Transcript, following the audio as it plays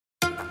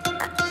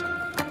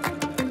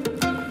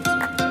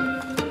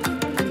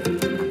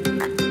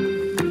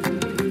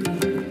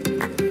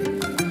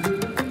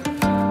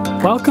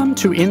Welcome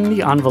to In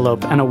the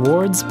Envelope, an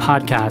awards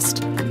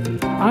podcast.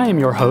 I am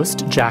your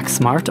host, Jack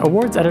Smart,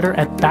 awards editor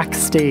at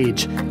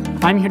Backstage.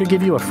 I'm here to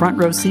give you a front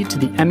row seat to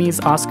the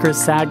Emmys, Oscars,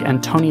 SAG,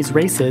 and Tonys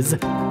races.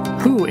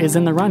 Who is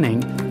in the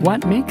running?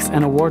 What makes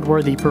an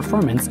award-worthy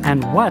performance?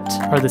 And what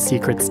are the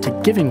secrets to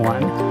giving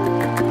one?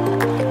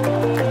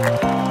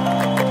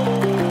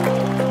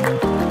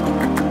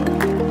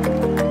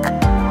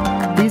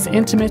 These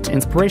intimate,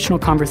 inspirational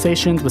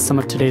conversations with some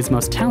of today's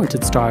most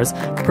talented stars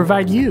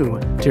provide you,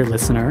 dear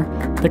listener,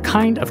 the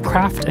kind of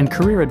craft and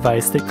career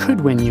advice that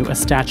could win you a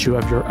statue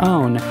of your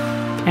own,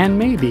 and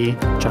maybe,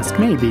 just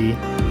maybe,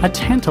 a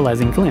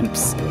tantalizing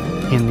glimpse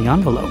in the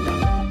envelope.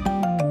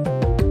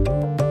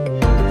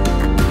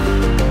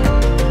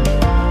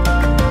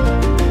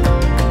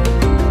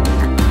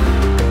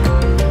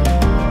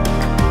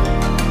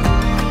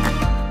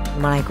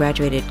 When I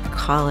graduated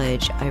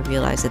college, I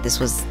realized that this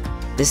was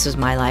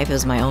my life. It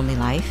was my only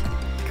life.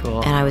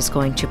 Cool. And I was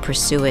going to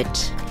pursue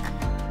it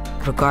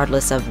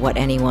regardless of what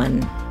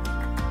anyone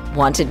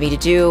wanted me to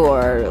do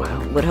or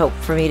would hope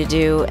for me to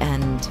do.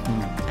 And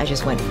I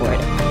just went for it.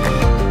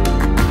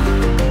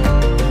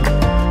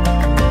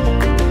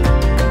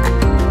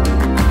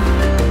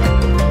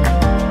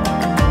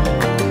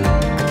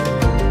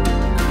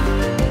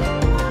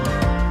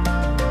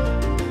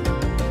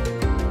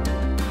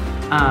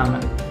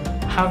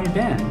 How have you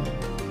been?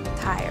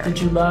 Tired.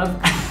 Did you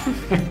love?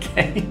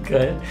 Okay,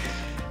 good.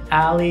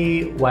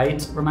 Allie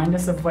White, remind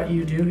us of what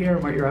you do here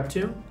and what you're up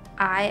to.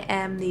 I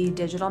am the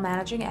digital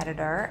managing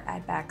editor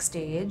at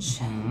Backstage,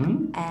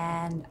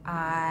 and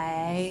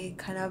I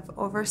kind of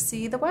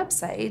oversee the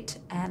website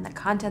and the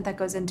content that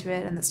goes into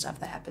it and the stuff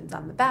that happens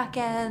on the back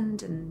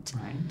end and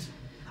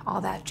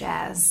all that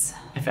jazz.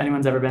 If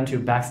anyone's ever been to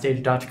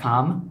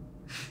backstage.com,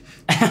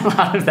 a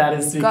lot of that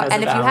is because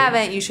and of if you Allie.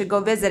 haven't, you should go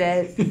visit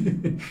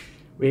it.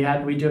 We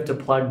do have to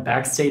plug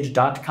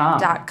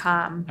backstage.com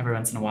 .com every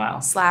once in a while.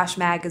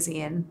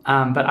 /magazine.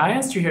 But I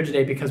asked you here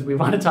today because we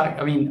want to talk,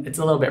 I mean, it's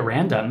a little bit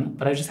random,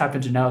 but I just happen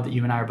to know that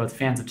you and I are both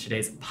fans of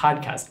today's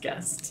podcast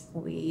guest.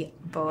 We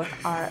both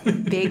are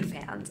big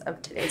fans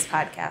of today's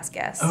podcast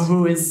guest. Oh,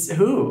 who is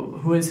who?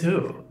 Who is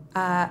who?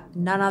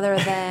 None other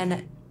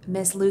than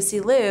Miss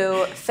Lucy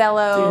Liu,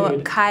 fellow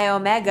Chi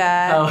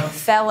Omega,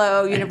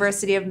 fellow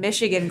University of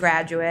Michigan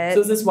graduate.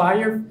 So is this why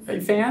you're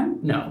a fan?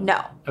 No.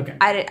 No. Okay.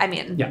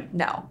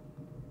 No.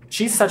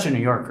 She's such a New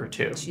Yorker,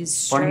 too. She's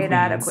straight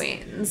out of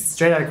Queens.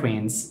 Straight out of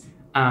Queens.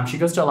 She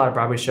goes to a lot of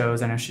Broadway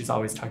shows. I know she's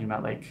always talking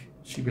about, like,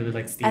 she really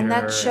likes theater. And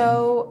that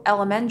show,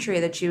 Elementary,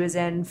 that she was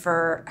in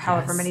for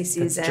however many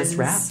seasons. It's just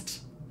wrapped.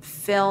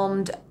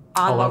 Filmed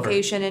on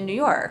location in New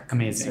York.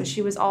 Amazing. So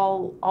she was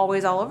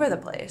always all over the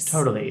place.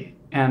 Totally.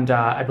 And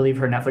I believe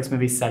her Netflix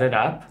movie, Set It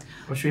Up,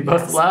 which we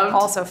both loved.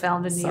 Also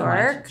filmed in New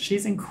York.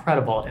 She's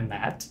incredible in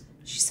that.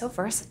 She's so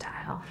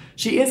versatile.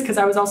 She is, because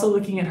I was also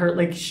looking at her,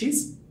 like,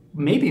 she's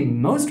maybe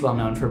most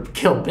well-known for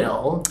Kill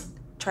Bill.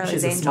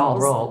 Charlie's Angels. She's a small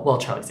role. Well,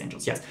 Charlie's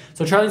Angels, yes.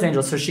 So Charlie's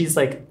Angels, so she's,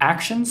 like,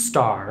 action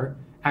star,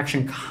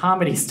 action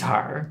comedy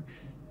star.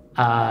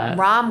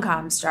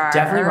 Rom-com star.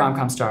 Definitely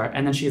rom-com star.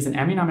 And then she has an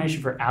Emmy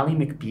nomination for Ally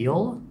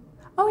McBeal.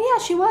 Oh,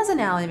 yeah, she was an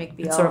Ally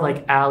McBeal. It's sort of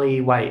like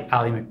Allie White,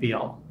 Ally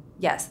McBeal.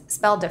 Yes,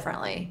 spelled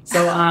differently.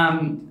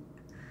 So,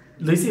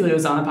 Lucy Liu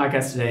is on the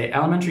podcast today.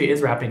 Elementary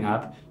is wrapping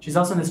up. She's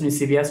also in this new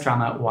CBS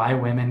drama, Why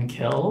Women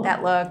Kill.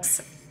 That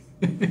looks...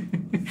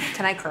 Can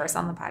I curse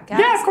on the podcast?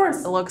 Yeah, of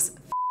course. It looks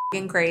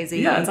f***ing crazy.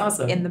 Yeah, it's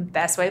awesome. In the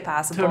best way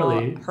possible.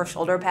 Totally. Her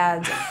shoulder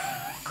pads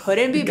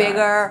couldn't be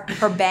bigger.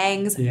 Her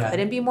bangs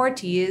couldn't be more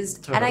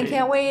teased. Totally. And I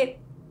can't wait.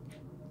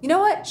 You know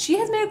what? She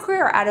has made a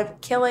career out of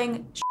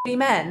killing shitty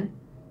men.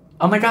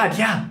 Oh my God,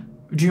 yeah.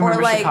 Do you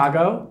remember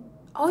Chicago?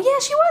 Oh yeah,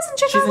 she was in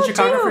Chicago too. She's in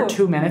Chicago for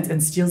 2 minutes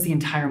and steals the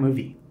entire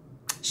movie.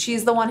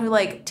 She's the one who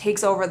like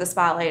takes over the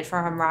spotlight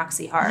from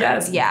Roxy Hart.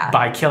 Yes. Yeah.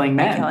 By killing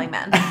men. By killing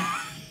men.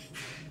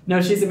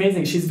 No, she's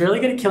amazing. She's really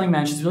good at killing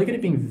men. She's really good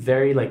at being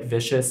very like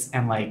vicious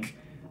and like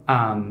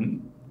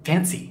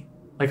fancy,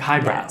 like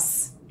highbrow.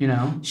 Yes. You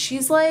know?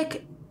 She's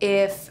like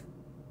if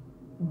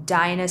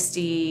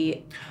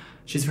Dynasty.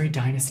 She's very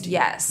Dynasty.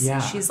 Yes. Yeah.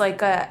 She's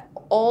like a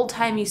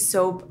old-timey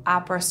soap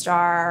opera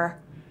star.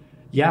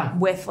 Yeah.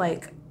 With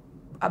like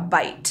a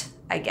bite,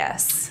 I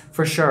guess.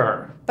 For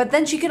sure. But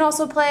then she can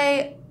also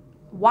play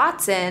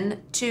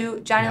Watson to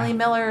Johnny Lee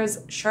Miller's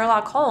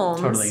Sherlock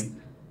Holmes. Totally.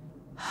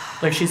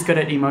 Like, she's good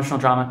at emotional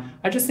drama.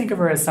 I just think of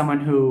her as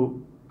someone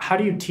who, how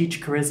do you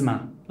teach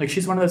charisma? Like,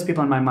 she's one of those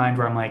people in my mind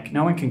where I'm like,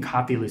 no one can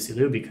copy Lucy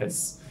Liu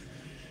because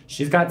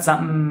she's got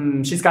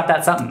something, she's got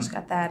that something. She's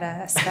got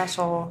that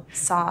special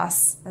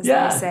sauce, as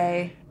they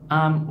say.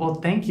 Well,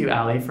 thank you,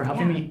 Allie, for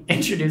helping me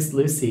introduce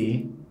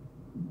Lucy.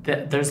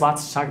 There's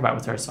lots to talk about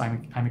with her, so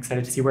I'm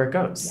excited to see where it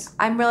goes.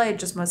 Yeah. I'm really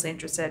just mostly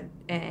interested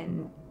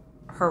in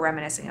her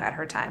reminiscing about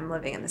her time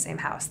living in the same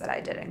house that I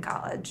did in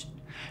college.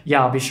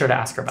 Yeah, I'll be sure to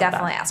ask her about that.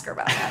 Definitely ask her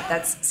about that.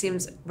 That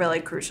seems really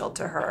crucial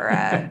to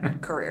her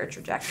career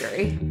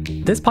trajectory.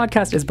 This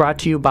podcast is brought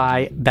to you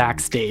by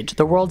Backstage,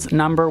 the world's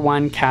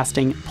 #1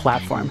 casting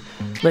platform.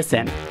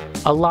 Listen,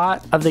 a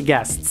lot of the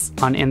guests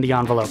on In the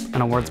Envelope,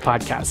 an awards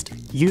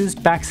podcast,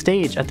 used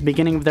Backstage at the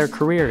beginning of their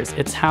careers.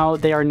 It's how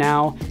they are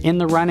now in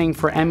the running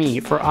for Emmy,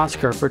 for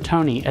Oscar, for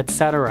Tony,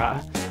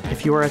 etc.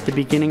 If you are at the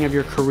beginning of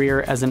your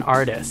career as an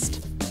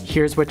artist,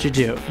 here's what you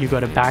do. You go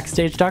to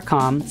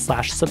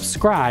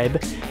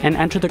backstage.com/subscribe and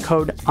enter the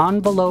code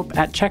ENVELOPE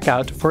at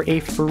checkout for a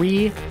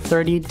free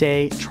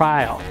 30-day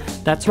trial.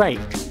 That's right,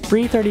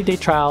 free 30-day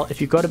trial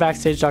if you go to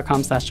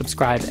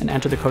backstage.com/subscribe and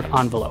enter the code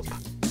ENVELOPE.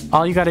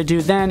 All you gotta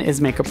do then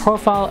is make a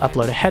profile,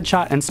 upload a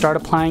headshot, and start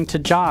applying to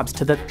jobs,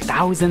 to the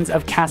thousands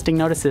of casting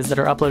notices that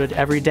are uploaded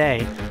every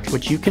day,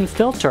 which you can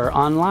filter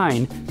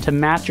online to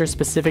match your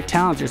specific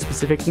talents, your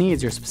specific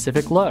needs, your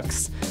specific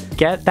looks.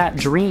 Get that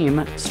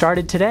dream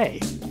started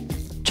today.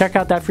 Check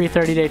out that free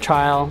 30-day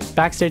trial,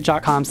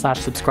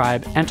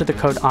 backstage.com/subscribe, enter the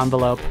code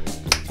ENVELOPE.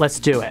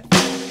 Let's do it.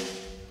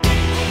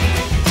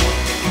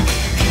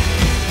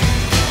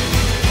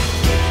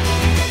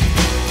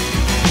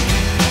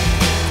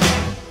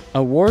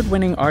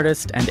 Award-winning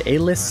artist and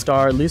A-list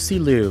star Lucy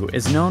Liu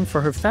is known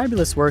for her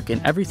fabulous work in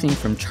everything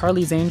from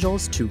Charlie's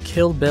Angels to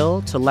Kill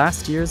Bill to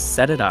last year's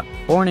Set It Up.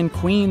 Born in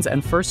Queens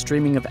and first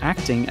dreaming of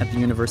acting at the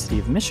University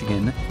of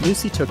Michigan,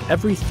 Lucy took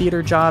every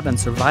theater job and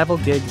survival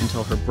gig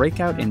until her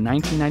breakout in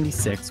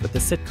 1996 with the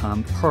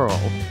sitcom Pearl.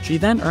 She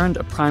then earned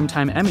a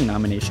Primetime Emmy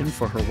nomination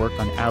for her work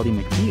on Ally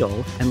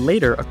McBeal and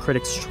later a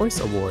Critics' Choice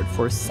Award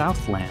for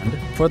Southland.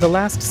 For the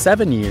last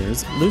 7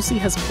 years, Lucy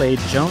has played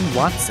Joan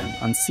Watson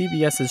on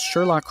CBS's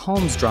Sherlock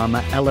Holmes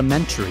drama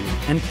Elementary,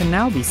 and can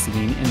now be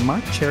seen in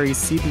Marc Cherry's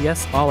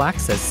CBS All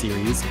Access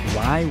series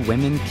Why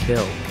Women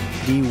Kill.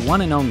 The one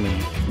and only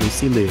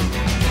Lucy Liu.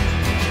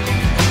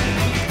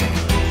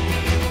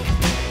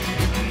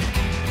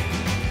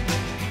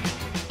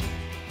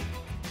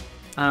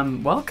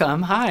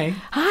 Welcome. Hi.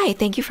 Hi,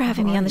 thank you for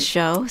having me on the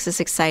show. This is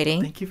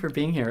exciting. Thank you for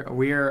being here.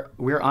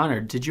 We're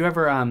honored. Did you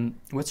ever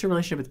what's your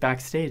relationship with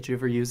Backstage? Do you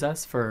ever use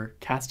us for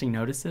casting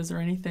notices or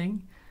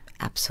anything?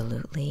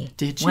 Absolutely.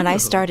 Did you? When I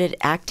started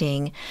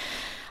acting,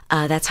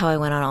 that's how I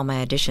went on all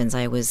my auditions.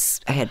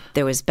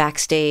 There was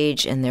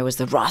Backstage, and there was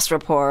the Ross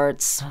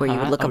reports where you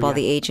would look up all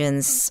the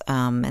agents,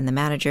 and the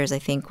managers I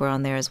think were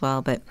on there as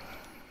well. But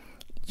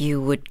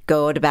you would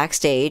go to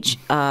Backstage,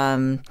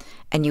 and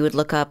you would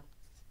look up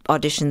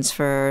auditions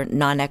for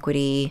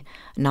non-equity,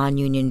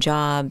 non-union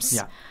jobs.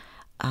 Yeah.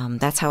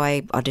 That's how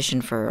I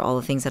auditioned for all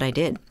the things that I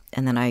did.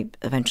 And then I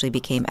eventually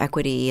became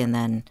equity, and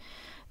then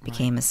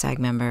became a SAG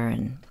member.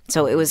 And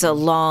so it was a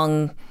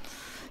long,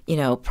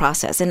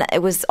 process. And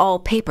it was all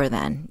paper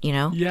then,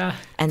 Yeah.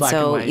 And Black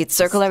so and white. you'd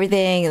circle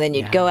everything, and then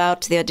you'd go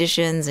out to the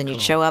auditions, and you'd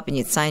show up, and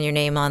you'd sign your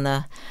name on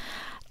the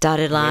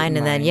dotted line.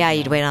 And then,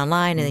 you'd wait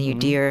online, and then you'd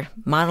do your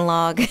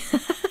monologue.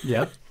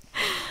 Yep.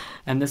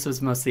 And this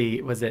was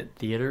mostly, was it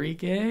theater-y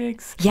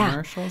gigs? Yeah.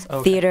 Commercials?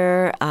 Okay.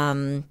 Theater.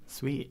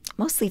 Sweet.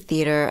 Mostly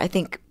theater. I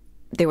think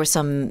there were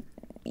some,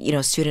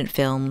 student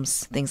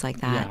films, things like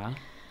that.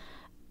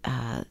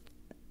 Yeah.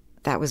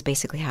 That was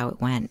basically how it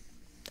went.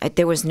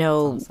 There was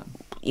no,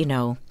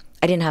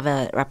 I didn't have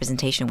a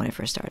representation when I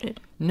first started.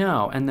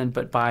 No,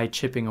 but by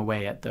chipping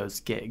away at those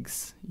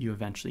gigs, you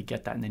eventually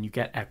get that, and then you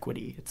get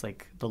equity. It's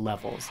like the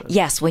levels.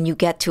 Yes, when you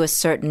get to a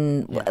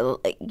certain,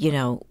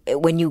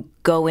 when you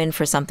go in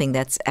for something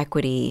that's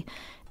equity,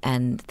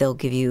 and they'll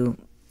give you,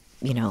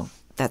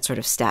 that sort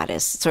of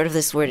status. Sort of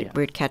this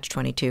weird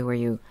catch-22 where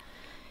you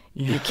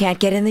can't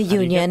get in the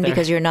union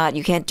because you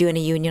can't do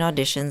any union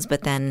auditions,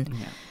 but then...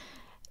 Yeah.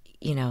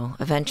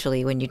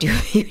 Eventually when you do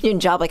a union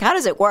job, like how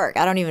does it work?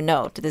 I don't even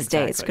know to this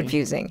day. It's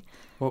confusing.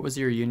 What was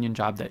your union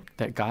job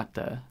that got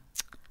the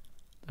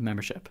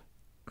membership?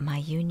 My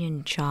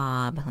union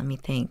job, let me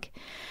think.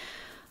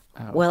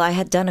 Oh. Well, I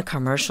had done a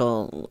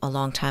commercial a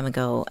long time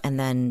ago, and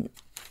then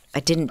I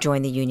didn't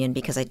join the union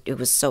because it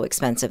was so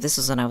expensive. This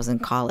was when I was in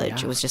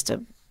college. Yeah. It was just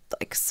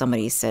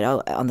somebody said,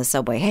 on the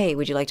subway, hey,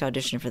 would you like to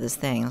audition for this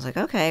thing? I was like,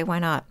 okay, why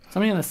not?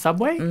 Somebody on the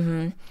subway?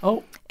 Mm-hmm.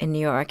 Oh. In New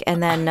York.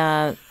 And then...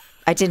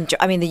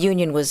 the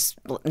union was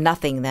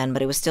nothing then,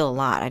 but it was still a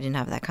lot. I didn't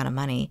have that kind of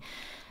money.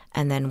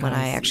 And then when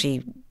I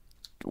actually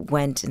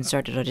went and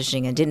started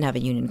auditioning and didn't have a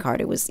union card,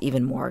 it was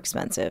even more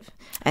expensive.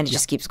 And it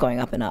just keeps going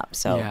up and up.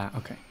 So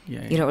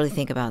you don't really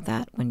think about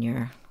that when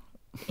you're,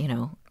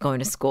 going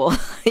to school.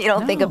 You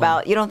don't think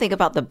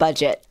about the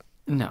budget.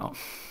 No.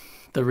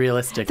 The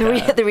realistic.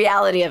 The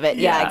reality of it.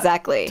 Yeah,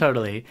 exactly.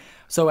 Totally.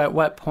 So at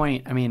what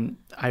point,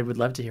 I would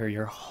love to hear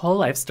your whole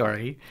life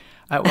story.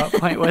 At what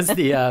point was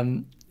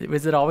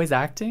was it always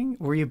acting?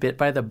 Were you bit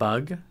by the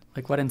bug?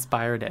 Like, what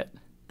inspired it?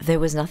 There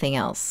was nothing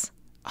else.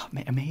 Oh,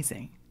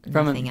 amazing.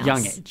 From a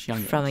young age.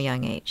 From a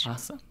young age.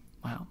 Awesome.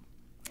 Wow.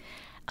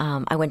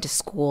 I went to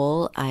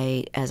school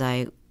as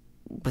I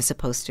was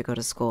supposed to go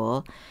to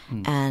school,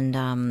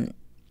 and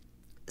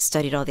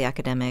studied all the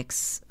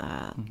academics.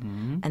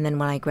 And then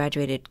when I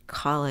graduated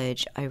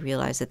college, I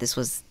realized that this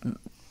was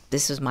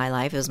my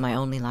life. It was my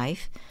only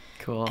life.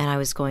 Cool. And I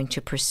was going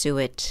to pursue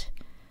it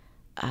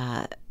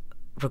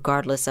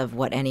regardless of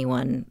what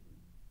anyone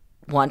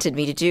wanted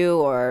me to do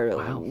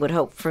or would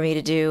hope for me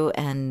to do.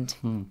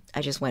 And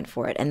I just went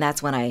for it. And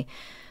that's when I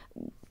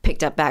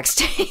picked up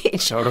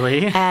Backstage.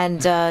 Totally.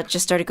 And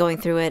just started going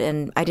through it,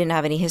 and I didn't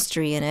have any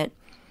history in it,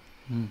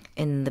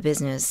 in the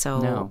business,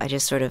 so I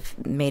just sort of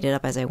made it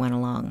up as I went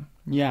along.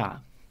 Yeah.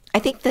 I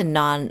think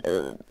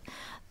the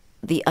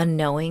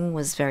unknowing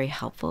was very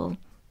helpful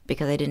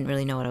because I didn't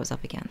really know what I was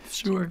up against.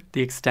 Sure.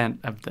 The extent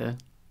of the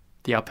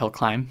uphill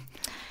climb.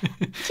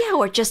 Yeah,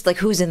 or just like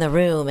who's in the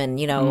room and,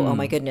 oh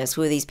my goodness,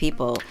 who are these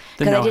people?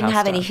 Because I didn't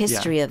have any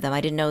history of them.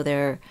 I didn't know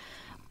the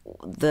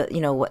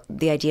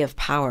idea of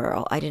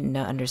power. I didn't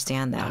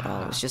understand that at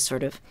all. It was just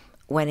sort of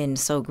went in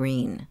so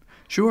green.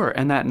 Sure.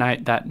 And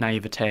that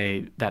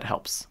naivete, that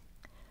helps.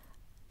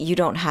 You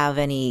don't have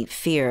any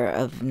fear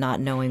of not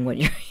knowing what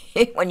you're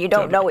when you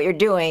don't know what you're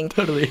doing.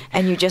 Totally.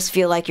 And you just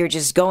feel like you're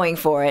just going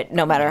for it.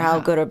 No matter how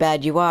good or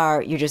bad you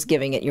are, you're just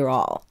giving it your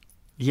all.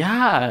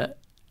 Yeah.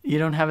 You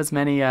don't have as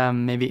many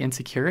maybe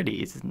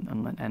insecurities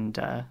and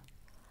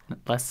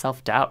less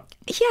self-doubt.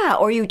 Yeah,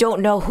 or you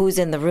don't know who's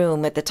in the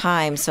room at the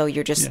time, so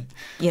you're just,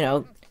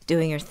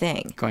 doing your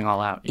thing. Going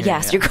all out.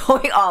 Yes, you're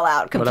going all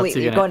out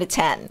completely. You're going to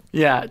 10.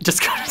 Yeah,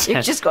 just go to 10.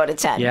 You just go to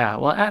 10. Yeah,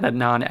 well, at a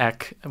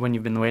non-ec, when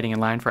you've been waiting in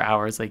line for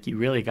hours, like you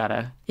really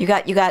gotta. You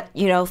got 3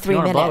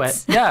 minutes. Blow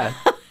it. Yeah.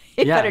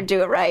 You better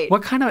do it right.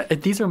 What kind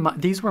of these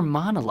were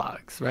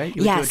monologues, right?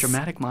 You would do a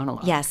dramatic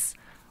monologue. Yes.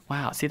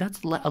 Wow. See,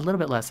 that's a little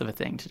bit less of a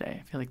thing today.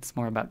 I feel like it's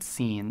more about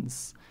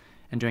scenes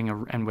and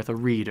and with a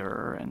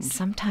reader and.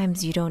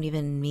 Sometimes you don't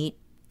even meet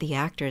the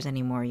actors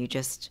anymore. You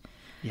just.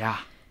 Yeah.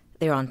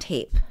 They're on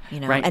tape,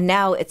 Right. And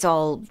now it's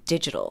all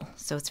digital,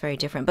 so it's very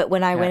different. But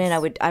when I went in, I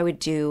would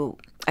do.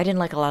 I didn't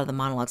like a lot of the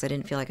monologues. I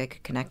didn't feel like I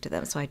could connect to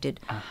them, so I did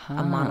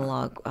a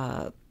monologue,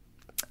 a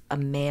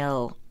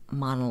male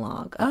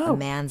monologue, a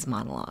man's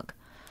monologue,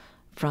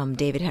 from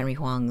David Henry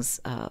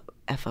Huang's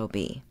FOB.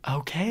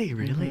 Okay,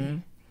 really. Mm-hmm.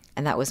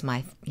 And that was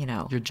my,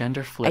 You're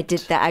gender fluid. I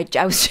did that.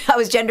 I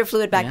was gender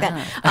fluid back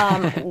then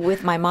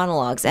with my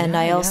monologues, and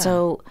I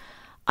also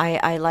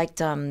I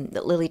liked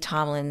Lily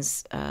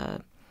Tomlin's.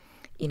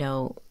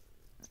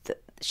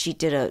 She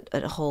did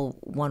a whole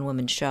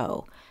one-woman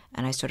show,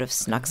 and I sort of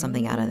snuck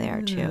something out of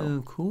there too.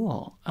 Oh,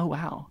 cool! Oh,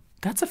 wow,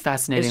 that's a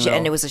fascinating.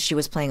 She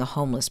was playing a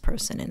homeless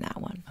person in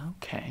that one.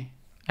 Okay,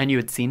 and you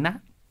had seen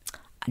that?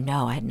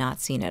 No, I had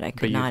not seen it. I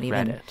could not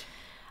even. Read it.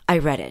 I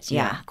read it.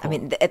 Yeah, cool. I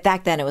mean,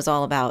 back then it was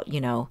all about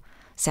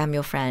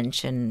Samuel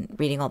French and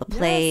reading all the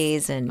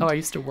plays and. Oh, I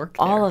used to work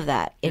there. All of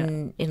that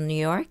in New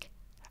York.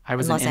 I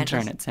was an intern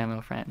Angeles? at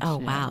Samuel French. Oh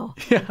wow!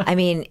 I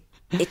mean,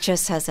 it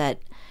just has that.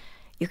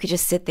 You could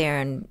just sit there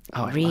and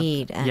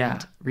read.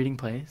 Reading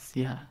plays,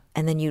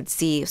 And then you'd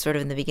see sort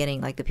of in the beginning,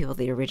 like the people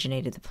that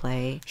originated the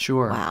play.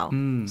 Sure. Wow.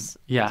 It's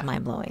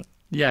mind-blowing.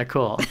 Yeah,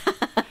 cool.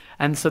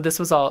 And so this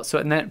was all,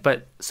 so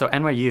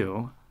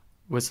NYU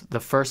was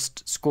the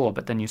first school,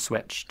 but then you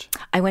switched.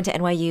 I went to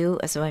NYU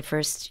as my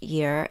first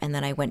year, and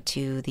then I went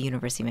to the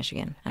University of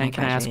Michigan. And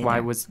can I ask why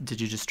did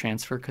you just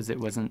transfer because it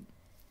wasn't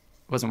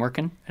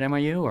working at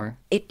NYU or?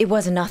 It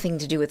wasn't nothing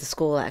to do with the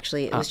school,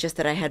 actually. It was just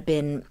that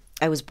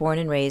I was born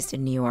and raised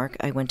in New York.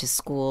 I went to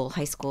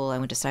high school. I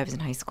went to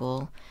Stuyvesant High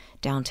School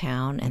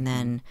downtown, and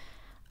then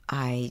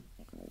I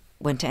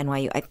went to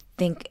NYU. I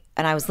think,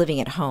 and I was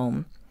living at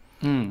home.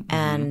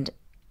 And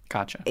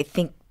gotcha. I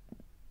think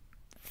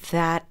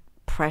that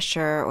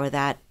pressure or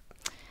that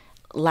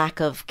lack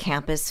of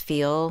campus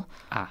feel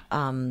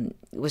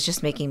was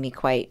just making me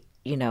quite,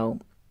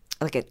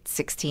 like at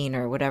 16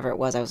 or whatever it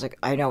was, I was like,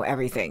 I know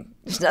everything.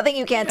 There's nothing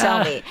you can't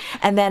tell me.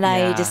 And then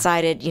I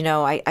decided,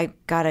 I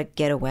got to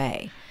get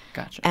away.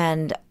 Gotcha.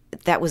 And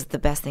that was the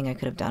best thing I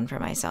could have done for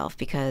myself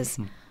because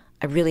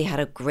I really had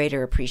a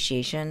greater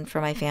appreciation for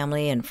my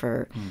family and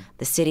for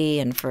the city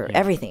and for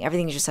everything.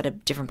 Everything just had a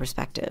different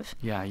perspective.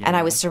 And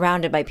I was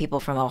surrounded by people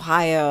from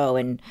Ohio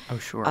and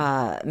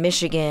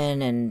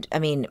Michigan. And I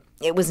mean,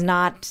 I was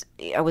not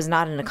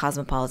in a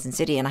cosmopolitan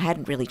city, and I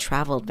hadn't really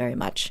traveled very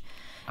much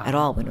at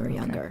all when we were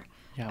younger.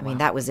 Yeah, I mean,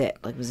 that was it.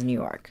 Like, it was New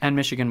York. And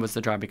Michigan was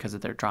the draw because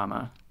of their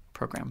drama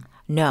program.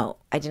 No,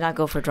 I did not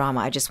go for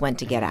drama. I just went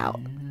to get out.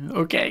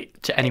 Okay,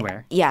 to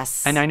anywhere.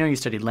 Yes. And I know you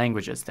studied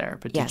languages there,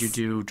 but did you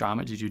do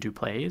drama? Did you do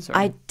plays?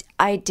 Or?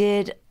 I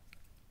did.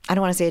 I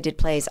don't want to say I did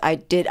plays. I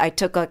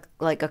took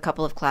a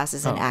couple of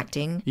classes in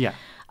acting. Yeah.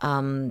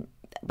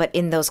 But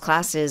in those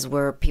classes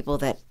were people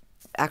that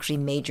actually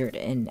majored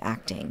in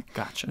acting.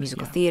 Gotcha.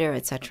 Musical theater,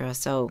 etc.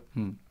 So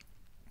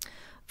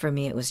for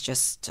me, it was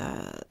just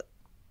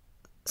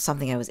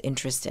something I was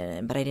interested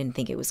in, but I didn't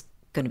think it was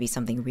going to be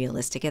something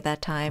realistic at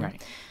that time.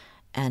 Right.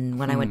 And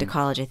when I went to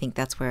college, I think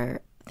that's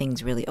where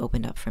things really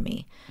opened up for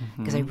me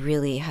because I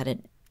really had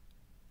an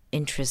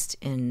interest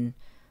in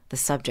the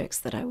subjects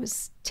that I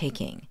was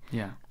taking.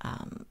 Yeah.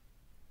 And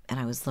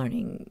I was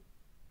learning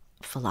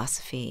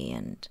philosophy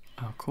and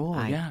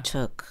I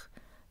took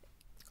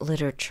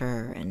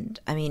literature, and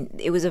I mean,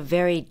 it was a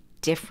very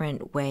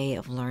different way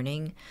of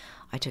learning.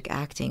 I took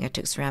acting, I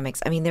took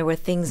ceramics. I mean, there were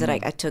things that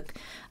I took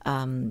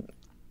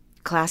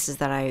classes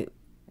that I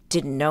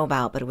didn't know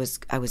about, but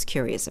I was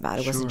curious about.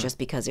 It wasn't just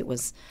because it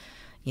was,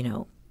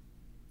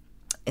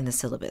 in the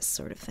syllabus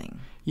sort of thing.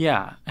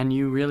 Yeah, and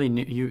you really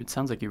knew. It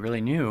sounds like you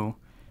really knew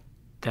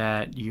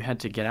that you had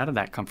to get out of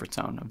that comfort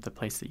zone of the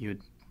place that you had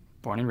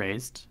born and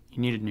raised. You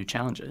needed new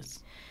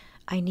challenges.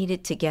 I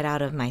needed to get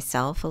out of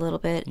myself a little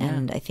bit. Yeah.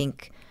 And I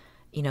think,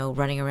 you know,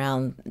 running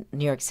around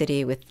New York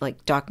City with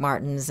like Doc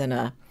Martens and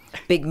a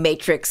big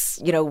Matrix,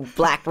 you know,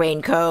 black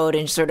raincoat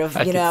and sort of,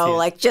 you know,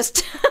 like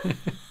just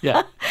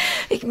Yeah.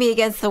 me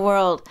against the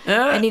world.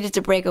 I needed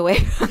to break away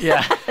from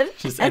that.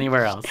 Just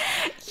anywhere else.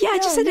 Yeah, I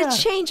just had to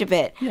change a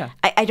bit. Yeah.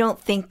 I don't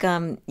think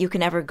you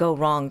can ever go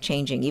wrong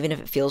changing, even if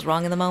it feels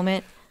wrong in the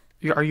moment.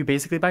 Are you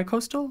basically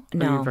bi-coastal?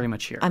 No. Or are you very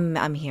much here?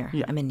 I'm here.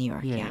 Yeah. I'm in New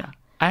York, yeah.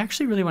 I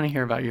actually really want to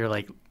hear about your,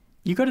 like,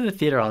 you go to the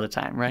theater all the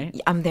time, right?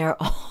 I'm there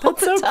all That's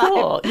the so time.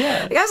 cool.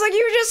 Yeah. Like, I was like,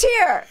 you were just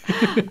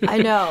here. I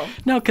know.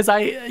 No, because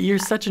you're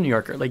such a New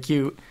Yorker. Like,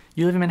 you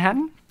live in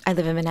Manhattan? I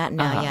live in Manhattan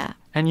now, yeah.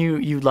 And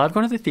you love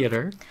going to the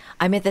theater.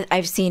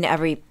 I've seen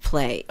every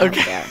play out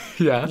there.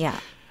 Yeah. Yeah.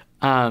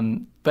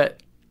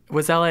 But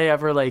was LA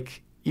ever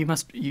like,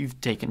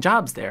 you've taken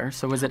jobs there,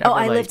 so was it ever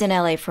I lived in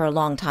LA for a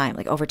long time,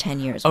 like over 10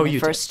 years. When I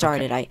first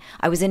started. Okay.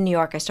 I was in New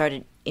York. I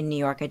started in New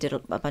York. I did a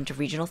bunch of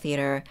regional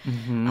theater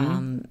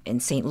in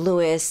St.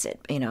 Louis,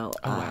 you know,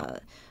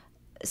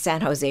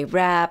 San Jose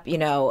Rep, you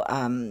know,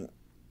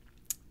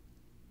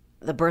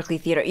 the Berkeley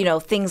Theater, you know,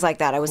 things like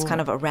that. I was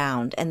kind of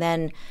around. And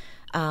then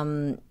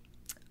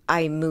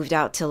I moved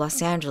out to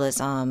Los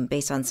Angeles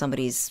based on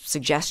somebody's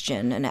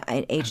suggestion,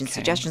 an agent's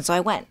suggestion. So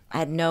I went. I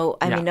had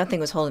mean, nothing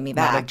was holding me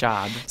back. Not a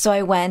job. So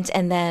I went,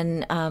 and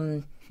then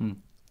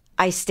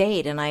I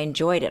stayed, and I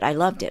enjoyed it. I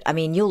loved it. I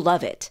mean, you'll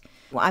love it.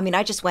 Well, I mean,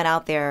 I just went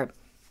out there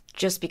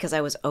just because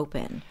I was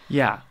open.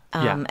 Yeah.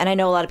 And I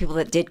know a lot of people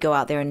that did go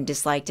out there and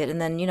disliked it, and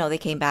then, you know, they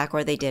came back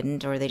or they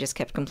didn't, or they just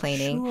kept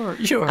complaining.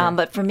 Sure.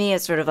 But for me,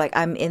 it's sort of like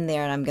I'm in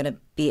there and I'm going to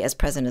be as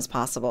present as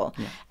possible.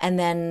 Yeah. And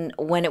then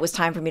when it was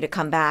time for me to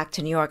come back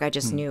to New York, I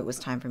just knew it was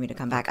time for me to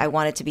come back. I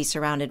wanted to be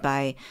surrounded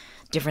by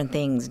different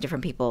things,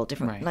 different people,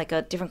 like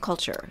a different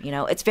culture. You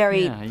know, it's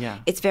very,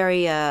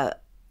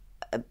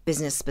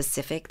 business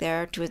specific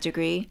there to a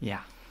degree. Yeah.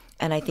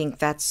 And I think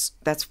that's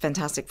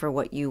fantastic for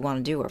what you want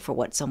to do or for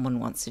what someone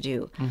wants to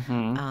do.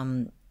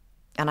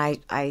 And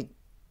I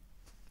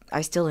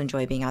still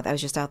enjoy being out there. I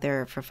was just out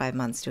there for 5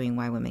 months doing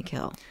Why Women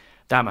Kill.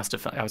 I was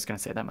going to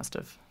say that must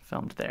have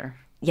filmed there.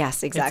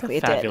 Yes, exactly.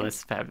 It's a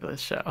fabulous, fabulous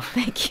show.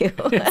 Thank you.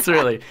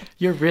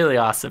 You're really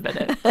awesome in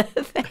it.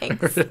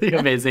 Thanks. Really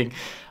amazing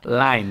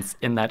lines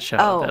in that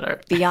show. that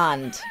are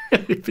beyond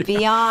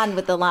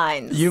with the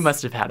lines. You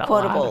must have had a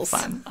lot of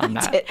fun on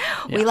that.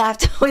 Yeah. We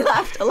laughed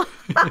a lot.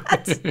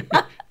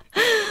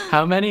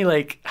 How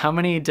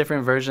many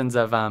different versions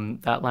of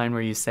that line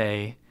where you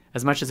say,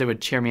 as much as it would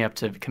cheer me up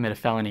to commit a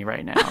felony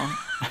right now?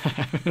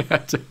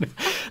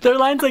 There are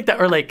lines like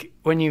that, or like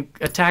when you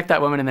attack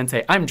that woman and then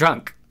say, I'm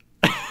drunk.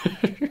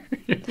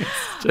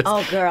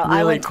 Oh, girl, really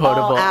I went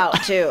quotable. all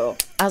out, too.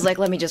 I was like,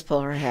 let me just pull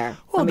her hair.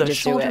 Well, let me the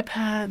just shoulder do it.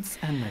 pads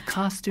and the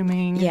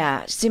costuming.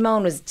 Yeah,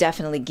 Simone was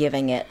definitely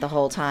giving it the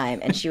whole time,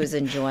 and she was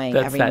enjoying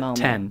every moment.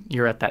 10.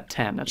 You're at that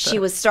 10. She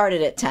was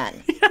started at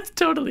 10. Yes,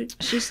 totally.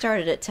 She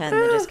started at 10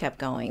 and just kept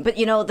going. But,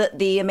 you know,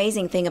 the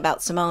amazing thing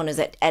about Simone is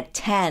that at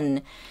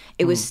 10,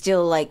 it was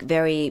still, like,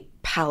 very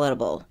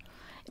palatable.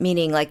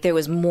 Meaning, like, there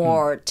was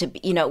more to,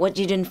 you know, what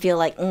you didn't feel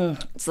like,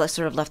 it's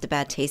sort of left a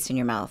bad taste in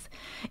your mouth.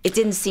 It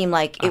didn't seem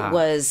like it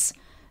was,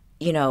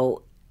 you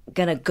know,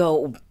 going to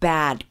go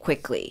bad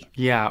quickly.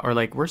 Yeah, or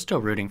like, we're still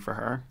rooting for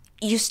her.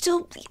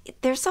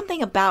 There's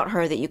something about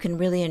her that you can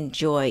really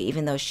enjoy,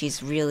 even though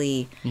she's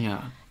really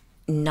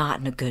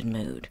not in a good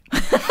mood.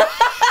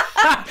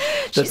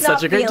 That's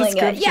such a great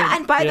description. Yeah,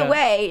 and by the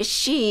way,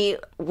 she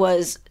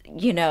was,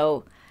 you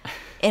know,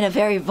 in a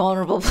very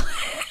vulnerable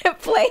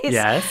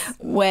place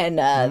when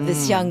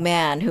this young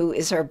man who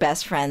is her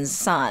best friend's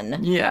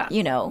son,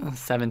 you know,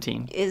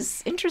 17,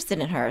 is interested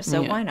in her.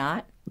 So why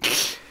not?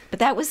 But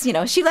that was, you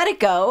know, she let it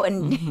go,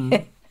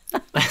 and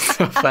that's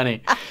so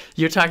funny.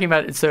 You're talking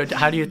about, so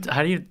how do you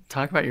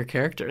talk about your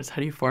characters?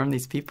 How do you form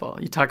these people?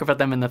 You talk about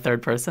them in the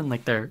third person,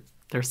 like they're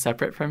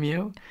separate from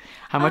you.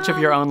 How much of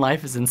your own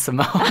life is in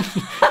Simone?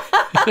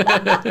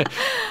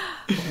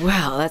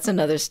 Well, that's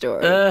another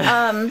story.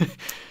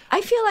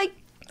 I feel like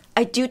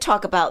I do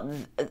talk about,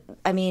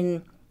 I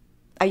mean,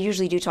 I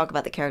usually do talk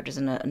about the characters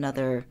in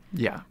another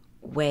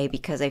way,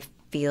 because I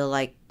feel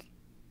like,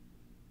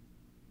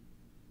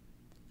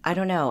 I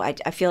don't know, I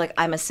feel like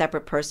I'm a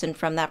separate person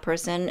from that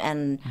person,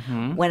 and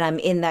when I'm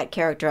in that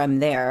character, I'm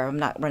there. I'm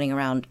not running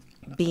around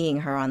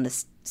being her on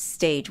the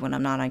stage when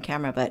I'm not on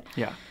camera, but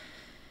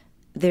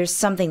there's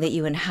something that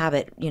you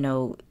inhabit, you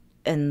know,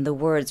 and the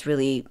words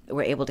really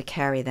were able to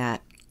carry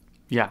that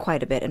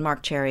quite a bit. And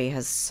Marc Cherry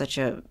has such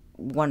a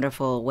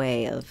wonderful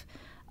way of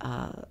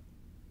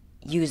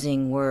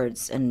using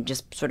words and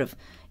just sort of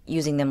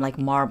using them like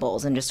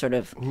marbles and just sort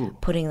of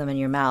putting them in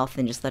your mouth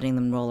and just letting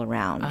them roll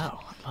around. Oh, I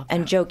love that.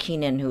 And Joe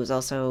Keenan, who was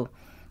also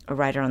a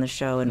writer on the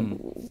show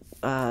and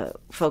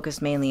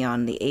focused mainly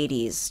on the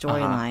 80s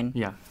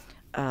storyline.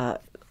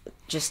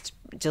 Just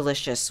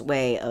delicious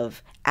way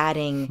of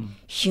adding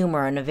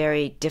humor in a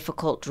very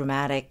difficult,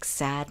 dramatic,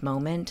 sad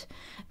moment.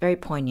 Very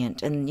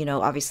poignant. And, you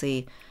know,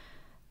 obviously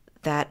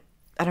that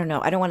I don't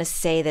know. I don't want to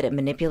say that it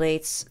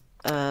manipulates,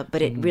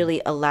 but it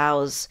really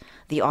allows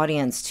the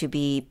audience to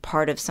be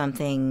part of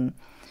something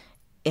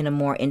in a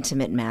more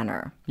intimate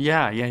manner.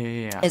 Yeah.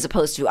 As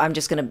opposed to, I'm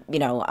just going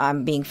to,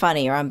 I'm being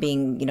funny or I'm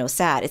being,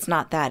 sad. It's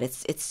not that.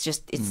 It's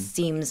just, it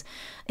seems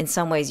in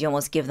some ways you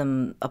almost give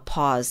them a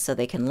pause so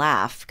they can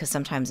laugh, because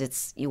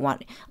sometimes you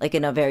want, like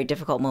in a very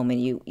difficult moment,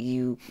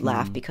 you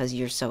laugh because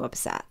you're so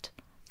upset,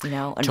 and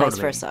Totally. vice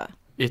versa.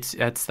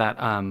 It's that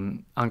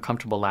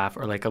uncomfortable laugh,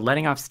 or like a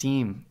letting off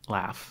steam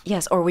laugh.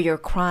 Yes, or where you're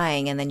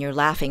crying and then you're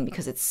laughing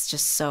because it's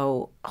just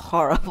so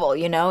horrible,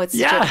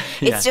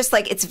 It's just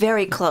like, it's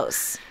very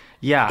close.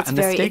 Yeah, and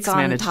the stakes it's on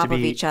manage top to be...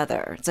 of each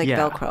other. It's like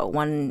Velcro.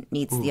 One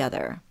needs the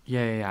other.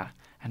 Yeah.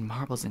 And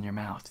marbles in your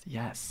mouth,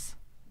 yes.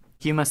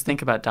 You must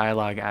think about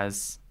dialogue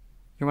as...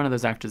 You're one of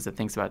those actors that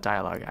thinks about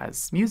dialogue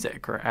as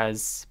music or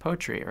as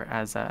poetry or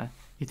as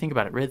you think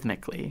about it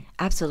rhythmically.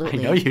 Absolutely.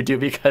 I know you do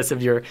because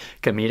of your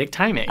comedic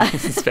timing.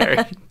 It's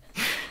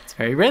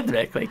very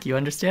rhythmic. Like, you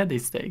understand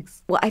these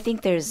things. Well, I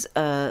think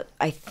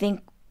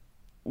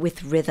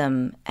with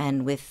rhythm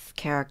and with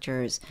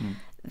characters,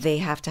 they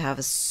have to have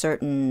a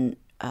certain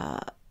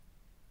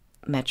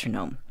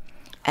metronome.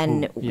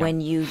 And when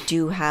you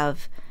do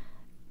have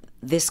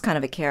this kind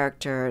of a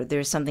character,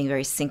 there's something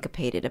very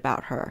syncopated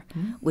about her,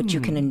 which you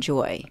can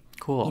enjoy.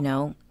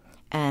 Cool.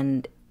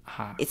 And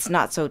it's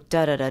not so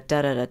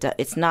da-da-da-da-da-da.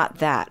 It's not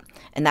that.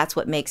 And that's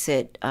what makes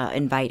it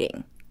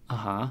inviting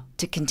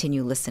to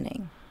continue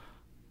listening.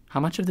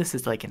 How much of this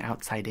is like an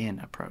outside-in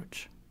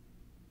approach?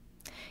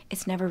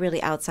 It's never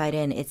really outside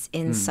in. It's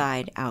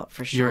inside out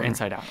for sure. You're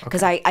inside out.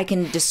 Because I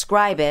can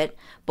describe it,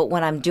 but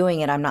when I'm doing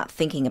it, I'm not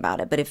thinking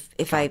about it. But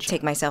if I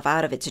take myself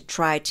out of it to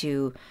try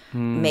to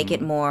make it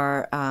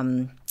more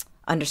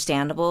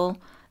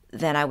understandable,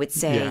 then I would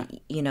say,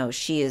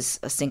 she is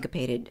a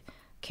syncopated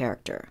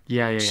character.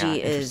 Yeah.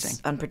 She is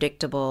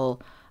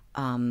unpredictable,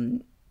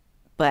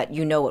 but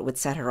what would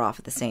set her off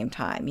at the same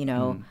time.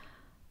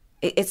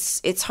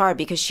 It's hard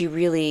because she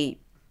really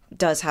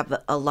does have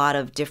a lot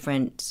of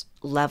different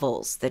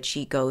levels that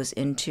she goes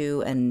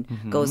into and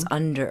goes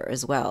under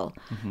as well.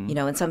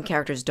 And some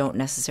characters don't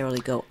necessarily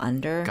go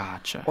under.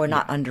 Gotcha. Or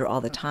not under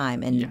all the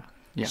time. And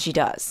she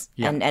does.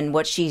 Yeah. And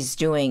what she's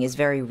doing is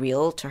very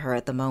real to her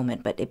at the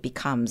moment, but it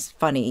becomes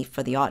funny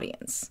for the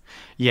audience.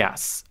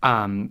 Yes.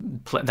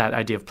 That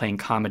idea of playing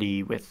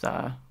comedy with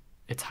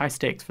it's high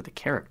stakes for the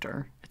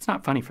character. It's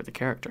not funny for the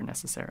character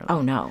necessarily.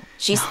 Oh no,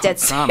 she's dead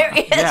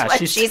serious.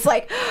 When she's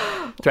like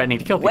threatening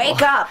to kill people.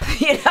 Wake up,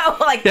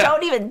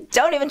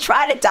 don't even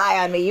try to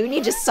die on me. You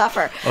need to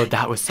suffer. Oh,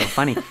 that was so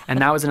funny.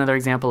 And that was another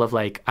example of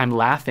like, I'm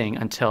laughing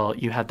until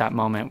you had that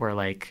moment where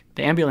like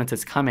the ambulance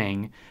is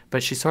coming,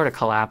 but she sort of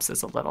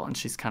collapses a little and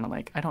she's kind of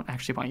like, I don't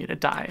actually want you to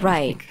die.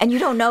 Right. Like, and you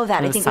don't know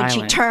that. I think silent.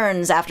 When she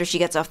turns after she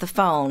gets off the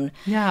phone,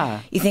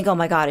 you think, oh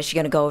my God, is she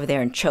going to go over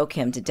there and choke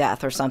him to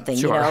death or something?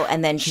 Sure.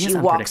 And then she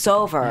walks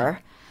over.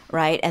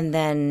 Right. And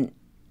then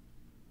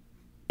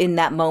in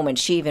that moment,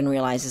 she even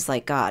realizes,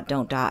 like, God,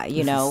 don't die,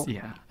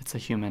 it's a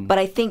human. But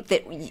I think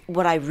that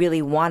what I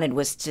really wanted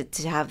was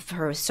to have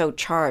her so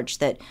charged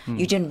that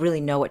you didn't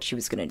really know what she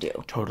was going to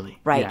do. Totally.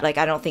 Right. Yeah. Like,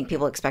 I don't think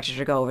people expected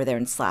her to go over there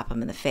and slap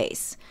him in the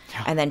face.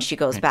 Yeah. And then she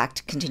goes back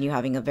to continue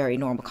having a very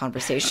normal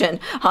conversation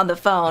on the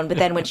phone. But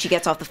then when she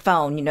gets off the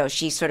phone,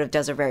 she sort of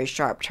does a very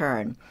sharp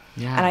turn.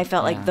 Yeah. And I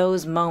felt like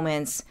those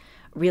moments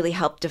really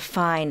helped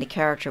define the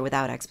character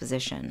without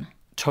exposition.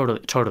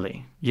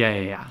 Totally.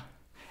 Yeah.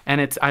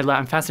 And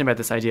I'm fascinated by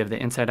this idea of the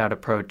inside-out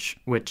approach,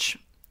 which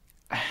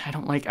I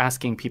don't like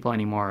asking people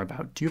anymore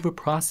about, do you have a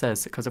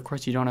process? Because, of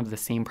course, you don't have the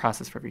same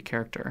process for every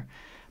character.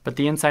 But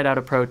the inside-out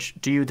approach,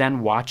 do you then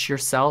watch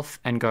yourself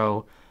and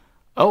go,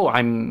 oh,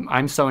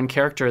 I'm so in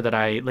character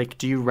that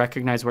do you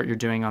recognize what you're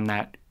doing on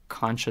that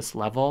conscious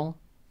level?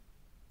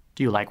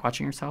 Do you like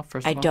watching yourself,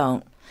 first of all? I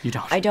don't. You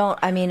don't? I don't.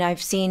 I mean,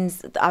 I've seen,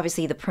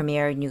 obviously, the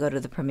premiere, and you go to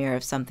the premiere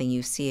of something,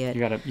 you see it.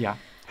 You gotta,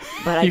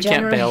 But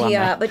can't bail on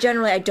that. But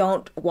generally, I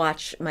don't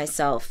watch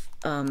myself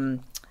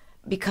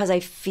because I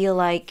feel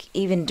like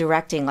even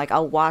directing, like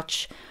I'll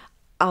watch.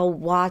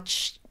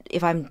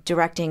 If I'm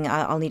directing,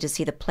 I'll need to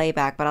see the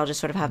playback, but I'll just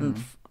sort of have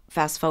them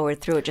fast forward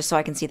through it just so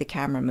I can see the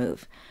camera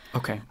move.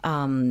 Okay.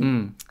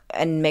 And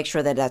make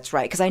sure that that's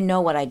right, because I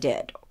know what I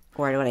did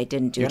or what I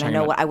didn't do, and I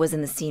know what I was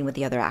in the scene with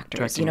the other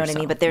actors. You know what I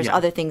mean? But there's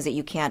other things that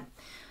you can't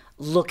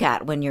look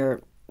at when you're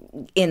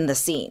in the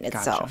scene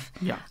itself.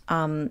 Gotcha.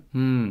 Yeah.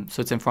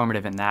 So it's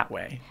informative in that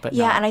way. But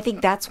and I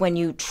think that's when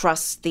you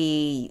trust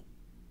the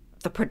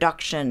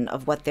production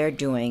of what they're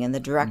doing and the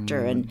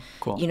director and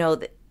cool.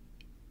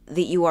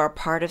 That you are a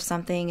part of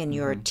something and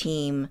you're a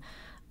team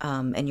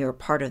and you're a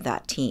part of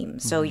that team.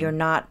 So you're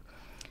not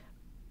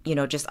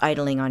just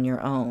idling on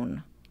your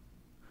own.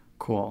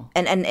 Cool.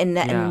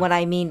 And what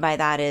I mean by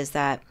that is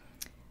that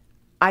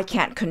I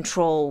can't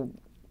control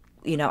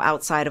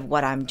outside of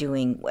what I'm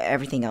doing,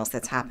 everything else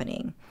that's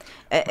happening.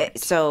 Right.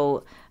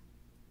 So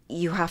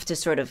you have to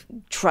sort of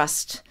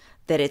trust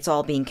that it's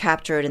all being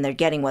captured and they're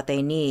getting what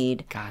they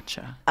need.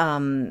 Gotcha.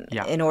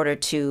 In order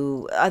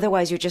to,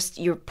 otherwise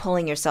you're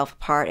pulling yourself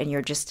apart and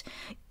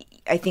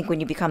I think when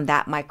you become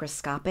that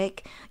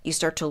microscopic, you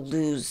start to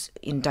lose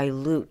and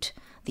dilute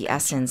the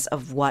essence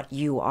of what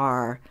you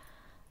are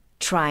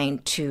trying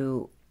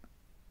to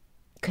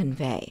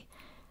convey.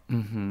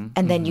 And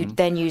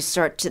then you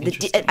start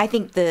to. I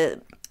think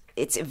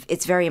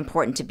it's very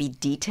important to be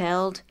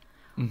detailed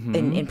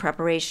in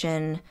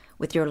preparation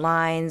with your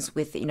lines,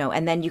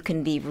 and then you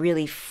can be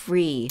really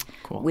free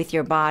with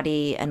your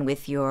body and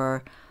with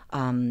your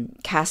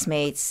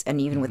castmates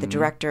and even with the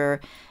director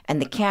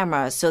and the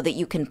camera, so that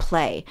you can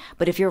play.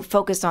 But if you're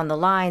focused on the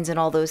lines and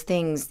all those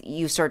things,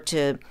 you start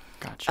to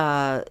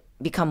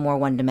become more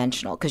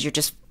one-dimensional, because you're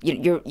just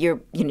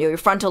your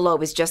frontal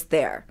lobe is just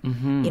there,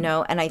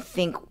 And I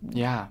think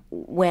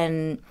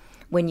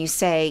when you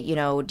say,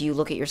 do you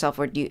look at yourself,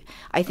 or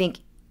I think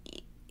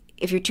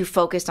if you're too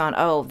focused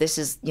on, this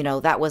is,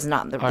 that was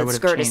not the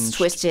skirt is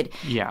twisted,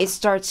 you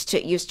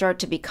start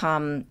to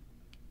become,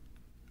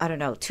 I don't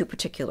know, too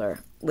particular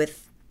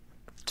with.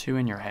 Too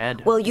in your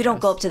head. Well, you don't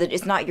go up to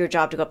it's not your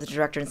job to go up to the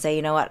director and say,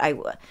 you know what,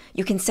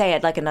 you can say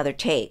I'd like another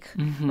take,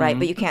 right?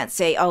 But you can't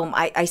say,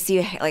 I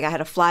see, like I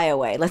had a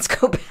flyaway, let's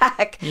go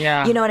back.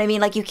 Yeah. You know what I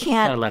mean? Like you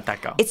can't. Gotta let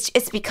that go.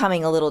 It's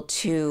becoming a little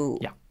too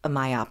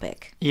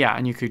myopic. Yeah,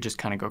 and you could just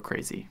kind of go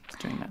crazy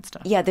doing that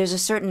stuff. Yeah, there's a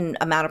certain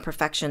amount of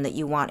perfection that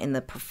you want in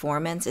the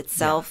performance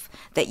itself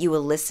that you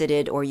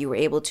elicited, or you were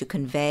able to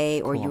convey,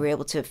 or you were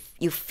able to,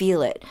 you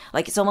feel it.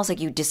 Like it's almost like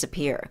you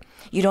disappear.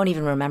 You don't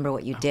even remember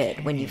what you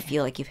did when you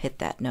feel like you've hit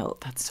that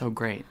note. That's so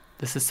great.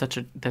 This is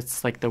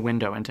that's like the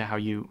window into how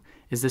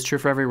is this true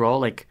for every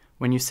role? Like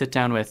when you sit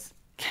down with,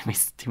 can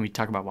we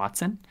talk about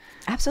Watson?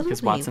 Absolutely.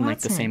 Because Watson, like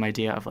the same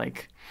idea of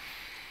like,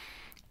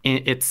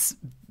 it's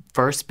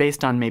first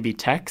based on maybe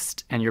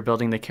text, and you're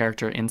building the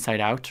character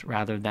inside out,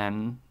 rather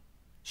than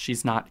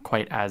she's not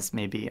quite as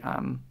maybe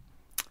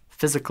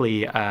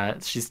physically,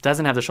 she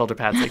doesn't have the shoulder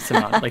pads like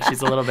Simone. Like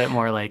she's a little bit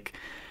more like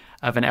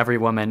of an every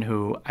woman,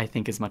 who I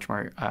think is much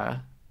more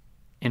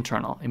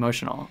internal,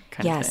 emotional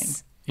kind of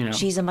thing.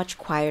 She's a much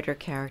quieter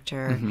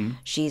character.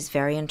 She's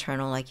very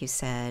internal, like you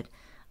said.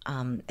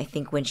 I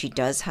think when she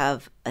does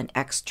have an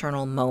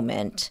external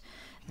moment,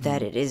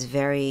 that it is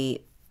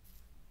very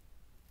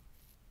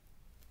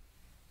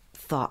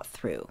thought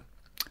through.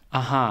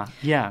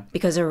 Yeah.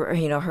 Because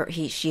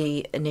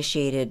she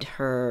initiated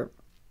her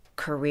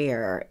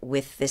career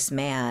with this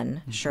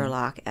man,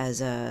 Sherlock, as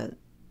a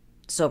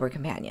sober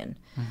companion.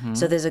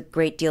 So there's a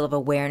great deal of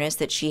awareness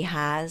that she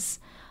has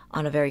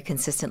on a very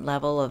consistent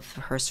level of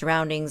her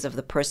surroundings, of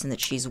the person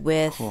that she's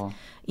with. Cool.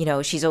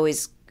 She's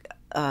always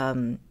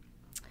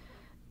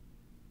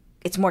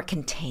it's more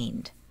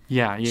contained.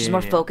 She's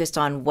more focused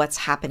on what's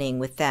happening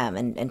with them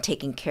and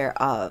taking care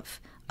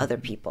of other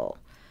people.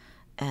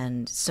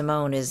 And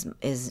Simone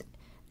is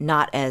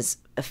not as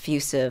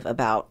effusive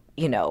about,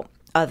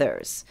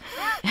 others.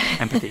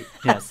 Empathy,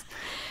 yes.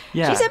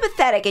 Yeah. She's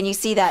empathetic, and you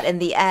see that in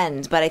the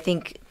end, but I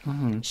think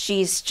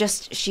she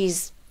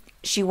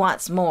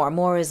wants more.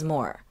 More is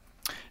more.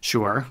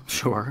 Sure.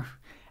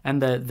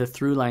 And the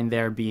through line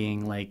there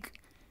being like,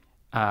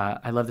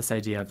 I love this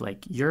idea of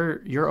like,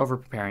 you're over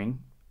preparing,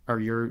 or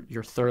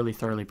you're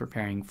thoroughly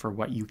preparing for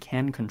what you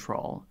can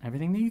control.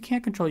 Everything that you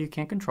can't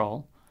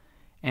control.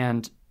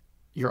 And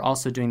you're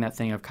also doing that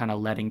thing of kind of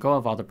letting go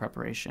of all the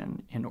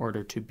preparation in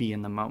order to be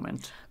in the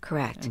moment.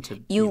 Correct. And to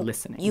be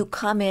listening. You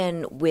come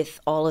in with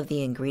all of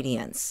the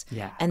ingredients.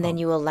 Yeah. And then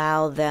you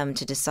allow them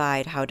to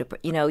decide how to,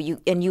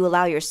 you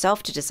allow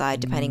yourself to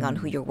decide, depending on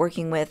who you're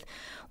working with,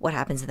 what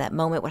happens in that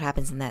moment, what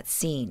happens in that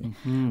scene.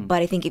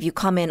 But I think if you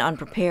come in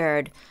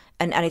unprepared,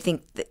 and I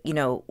think that,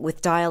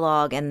 with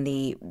dialogue and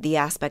the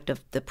aspect of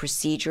the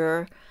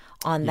procedure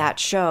on that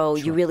show,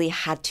 you really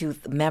had to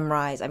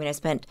memorize. I mean,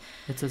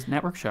 It's a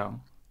network show.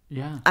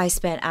 Yeah. I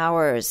spent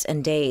hours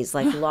and days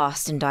like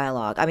lost in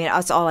dialogue. I mean,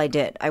 that's all I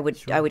did. I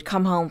would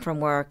come home from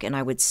work and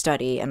I would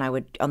study, and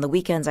on the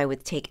weekends I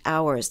would take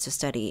hours to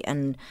study.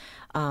 And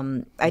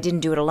I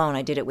didn't do it alone.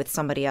 I did it with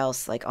somebody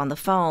else, like on the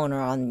phone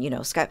or on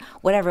Skype,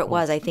 whatever it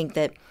was. I think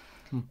that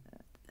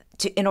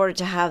in order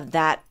to have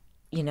that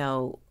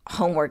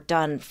homework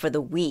done for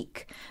the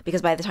week,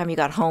 because by the time you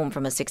got home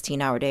from a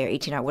 16-hour day or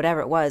 18-hour, whatever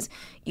it was,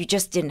 you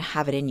just didn't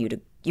have it in you.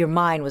 Your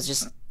mind was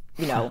just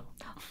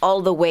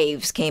all the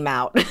waves came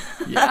out.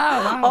 Yeah,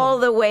 wow. All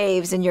the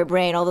waves in your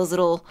brain, all those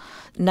little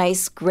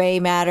nice gray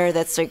matter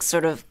that's like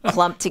sort of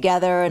clumped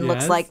together and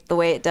looks like the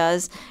way it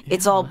does. Yeah,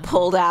 it's all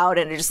pulled out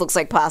and it just looks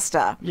like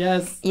pasta.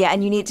 Yes. Yeah,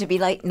 and you need to be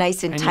like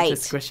nice and tight. You need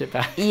to squish it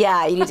back.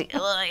 Yeah, you need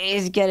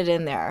to get it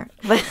in there.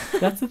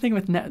 That's the thing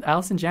with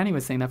Alison Janney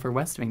was saying that for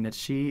West Wing, that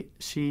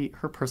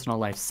her personal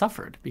life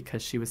suffered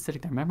because she was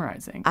sitting there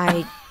memorizing.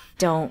 I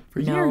don't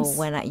know years.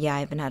 when I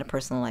haven't had a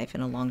personal life in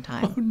a long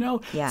time. Oh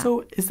no. Yeah.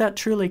 So is that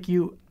true? Like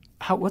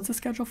what's the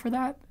schedule for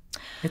that?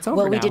 It's over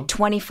Well, we now. did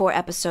 24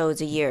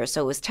 episodes a year,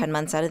 so it was 10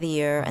 months out of the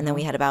year, and then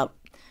we had about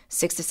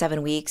 6 to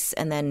 7 weeks,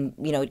 and then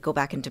we'd go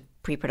back into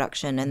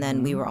pre-production, and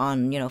then we were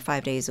on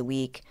 5 days a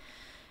week,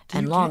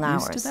 and long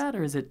hours. Do you get used to that,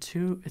 or is it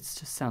too? It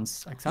just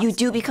sounds exhausting. You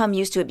do become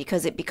used to it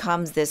because it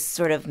becomes this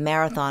sort of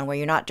marathon where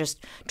you're not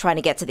just trying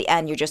to get to the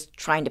end; you're just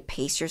trying to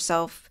pace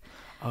yourself.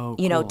 Oh,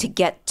 cool. To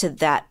get to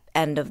that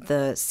end of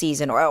the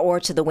season or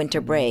to the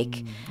winter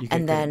break. You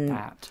And get then good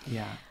at that.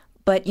 Yeah.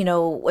 But,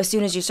 as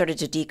soon as you started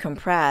to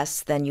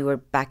decompress, then you were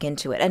back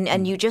into it.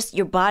 And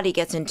your body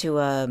gets into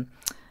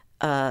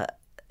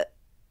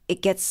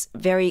it gets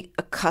very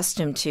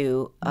accustomed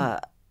to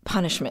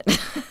punishment.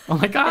 Oh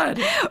my God.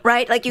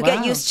 Right? Like you Wow.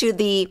 get used to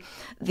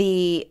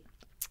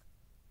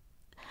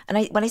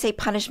and when I say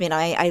punishment,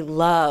 I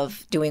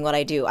love doing what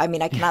I do. I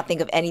mean, I cannot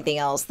think of anything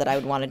else that I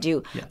would want to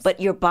do. Yes. But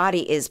your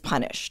body is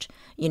punished.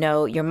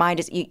 Your mind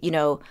is,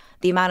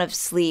 the amount of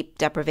sleep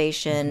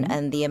deprivation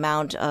and the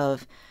amount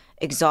of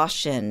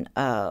exhaustion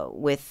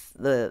with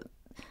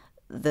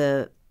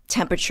the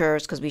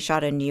temperatures, because we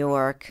shot in New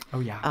York. Oh,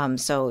 yeah.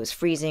 So it was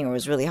freezing or it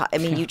was really hot. I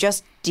mean, you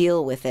just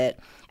deal with it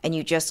and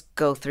you just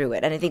go through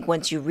it. And I think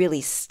once you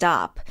really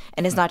stop,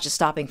 and it's not just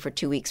stopping for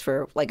 2 weeks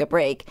for like a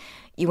break,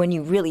 when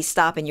you really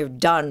stop and you're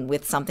done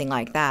with something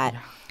like that,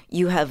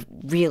 you've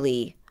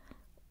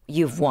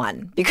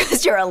won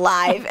because you're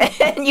alive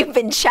and you've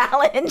been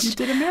challenged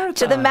You did a marathon.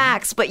 to the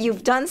max, but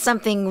you've done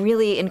something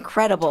really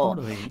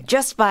incredible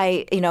just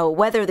by,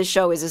 whether the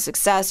show is a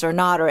success or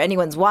not, or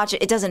anyone's watching,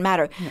 it doesn't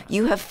matter. Yeah.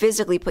 You have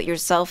physically put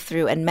yourself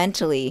through and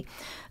mentally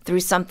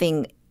through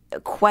something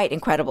quite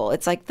incredible.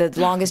 It's like the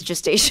longest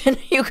gestation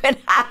you can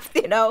have,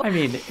 I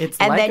mean, it's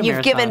and like then a you've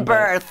marathon, given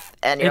birth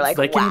and you're it's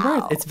like giving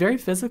wow. birth. It's very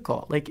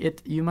physical. Like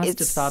you must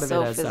have thought of it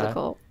as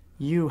physical.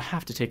 You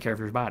have to take care of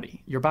your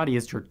body. Your body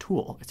is your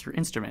tool. It's your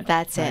instrument.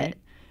 That's right? it.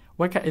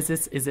 What is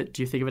this? Is it?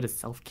 Do you think of it as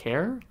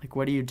self-care? Like,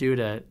 what do you do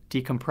to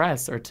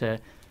decompress or to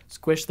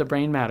squish the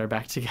brain matter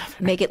back together?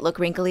 Make it look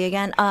wrinkly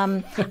again.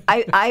 I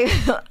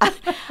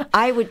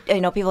would,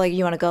 people are like,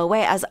 you want to go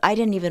away? As I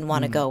didn't even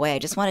want to go away. I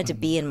just wanted to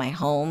be in my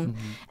home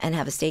and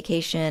have a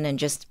staycation and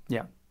just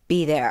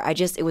be there.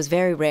 It was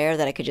very rare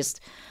that I could just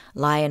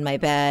lie in my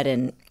bed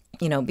and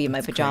be in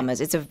my pajamas.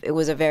 Great. It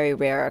was a very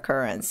rare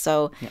occurrence.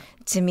 So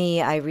to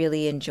me, I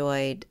really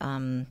enjoyed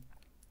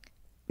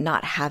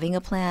not having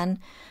a plan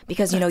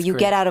because, you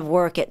get out of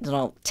work at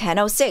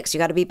 10:06. You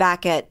got to be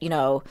back at,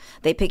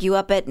 they pick you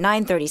up at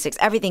 9:36.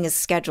 Everything is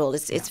scheduled.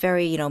 It's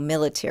very,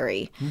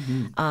 military.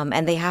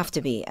 And they have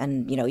to be.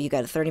 And, you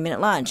got a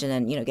 30-minute lunch and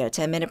then, get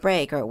a 10-minute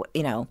break or,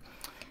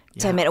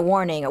 10-minute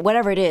warning or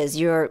whatever it is.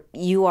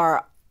 You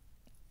are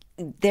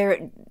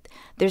there.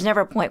 There's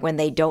never a point when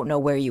they don't know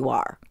where you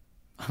are.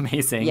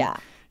 Amazing. Yeah.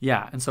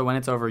 Yeah. And so when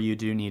it's over, you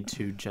do need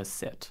to just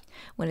sit.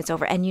 When it's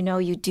over. And,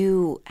 you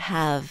do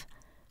have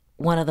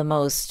one of the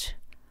most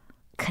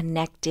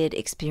connected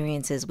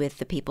experiences with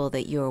the people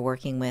that you are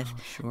working with. Oh,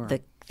 sure.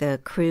 The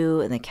crew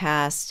and the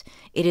cast.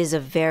 It is a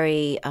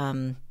very,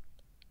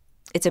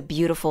 it's a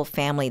beautiful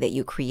family that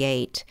you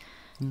create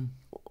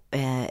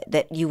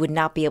that you would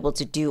not be able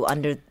to do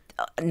under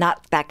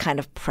not that kind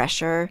of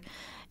pressure.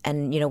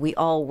 And, we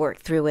all work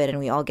through it and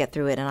we all get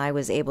through it. And I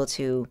was able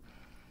to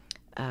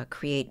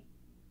create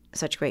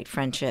such great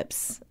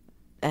friendships.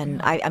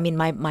 And I mean,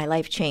 my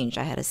life changed.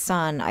 I had a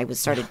son. I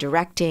started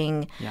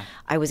directing. Yeah.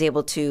 I was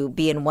able to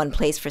be in one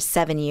place for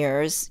 7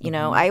 years.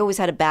 I always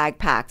had a bag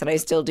packed, and I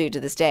still do to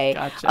this day,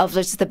 of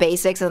just the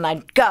basics, and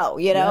I'd go,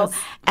 Yes.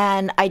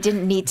 And I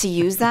didn't need to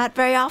use that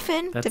very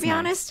often, to be nice.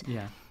 honest.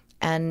 Yeah.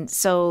 And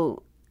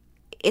so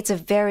it's a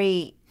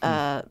very,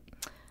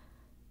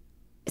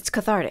 it's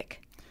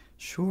cathartic.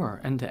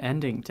 Sure. And to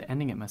ending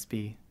it must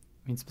be,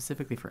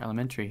 specifically for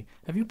elementary.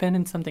 Have you been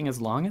in something as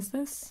long as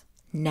this?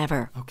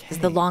 Never. Okay. It's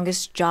the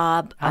longest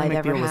job I've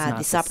ever had.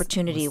 This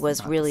opportunity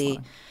was really,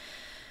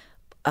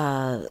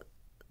 I've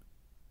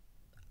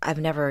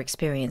never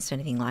experienced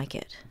anything like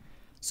it.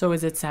 So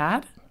is it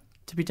sad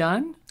to be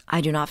done?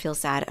 I do not feel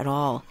sad at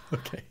all.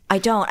 Okay. I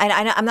don't. And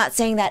I'm not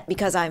saying that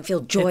because I feel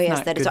joyous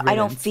that it's. I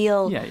don't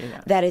feel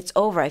that it's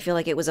over. I feel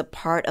like it was a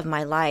part of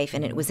my life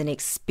and it was an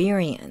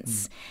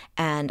experience.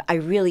 And I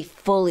really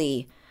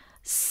fully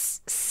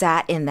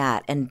sat in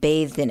that and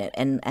bathed in it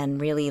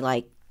and really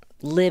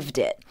lived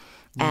it.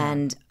 Yeah.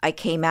 And I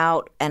came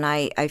out and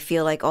I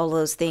feel like all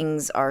those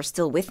things are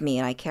still with me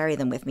and I carry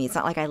them with me. It's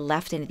not like I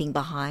left anything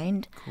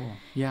behind. Cool.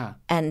 Yeah.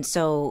 And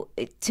so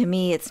to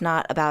me, it's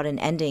not about an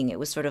ending. It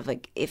was sort of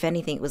like, if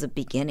anything, it was a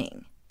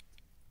beginning.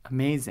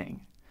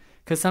 Amazing.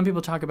 Because some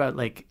people talk about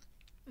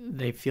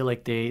they feel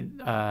like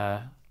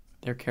their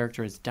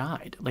character has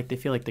died. Like they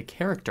feel like the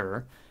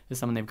character is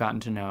someone they've gotten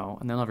to know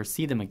and they'll never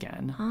see them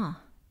again. Huh.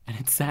 And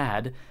it's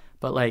sad.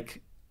 But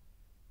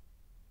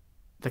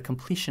the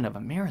completion of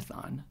a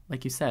marathon,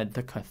 like you said,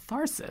 the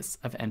catharsis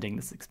of ending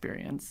this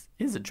experience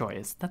is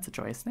that's a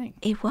joyous thing.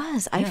 It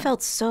was. Yeah. I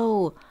felt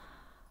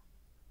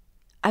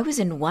I was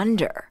in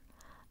wonder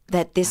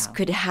that this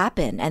could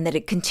happen and that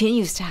it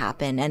continues to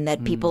happen and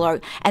that people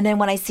are, and then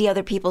when I see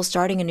other people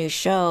starting a new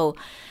show,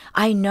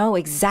 I know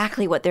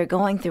exactly what they're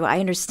going through. I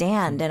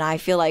understand. And I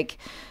feel like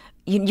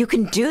you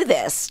can do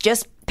this.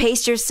 Just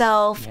pace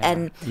yourself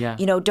and,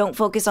 don't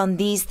focus on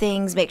these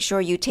things. Make sure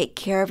you take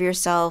care of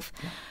yourself.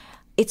 Yeah.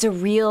 It's a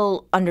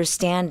real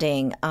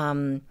understanding,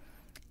 and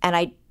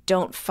I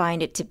don't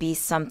find it to be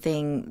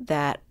something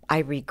that I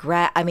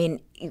regret. I mean,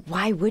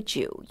 why would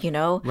you,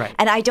 Right.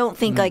 And I don't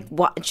think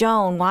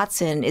Joan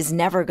Watson is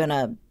never going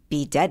to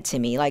be dead to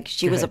me. Like,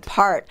 she was a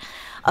part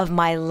of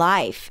my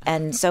life,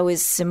 and so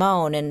is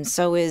Simone, and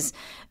so is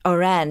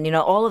Oren. You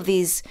know, all of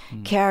these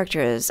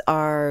characters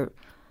are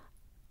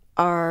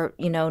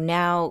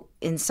now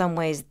in some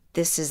ways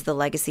this is the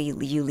legacy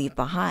you leave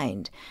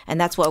behind, and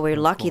that's why we're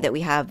lucky that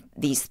we have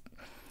these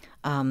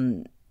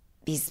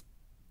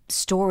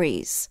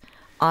stories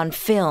on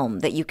film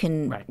that you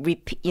can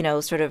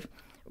sort of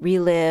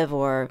relive,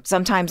 or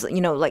sometimes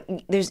like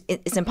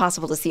it's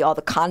impossible to see all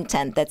the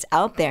content that's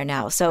out there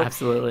now. So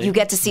absolutely, you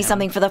get to see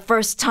something for the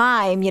first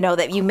time,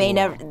 that you may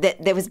never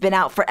that was been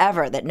out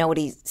forever that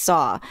nobody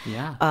saw,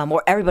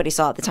 or everybody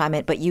saw at the time,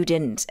 but you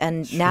didn't.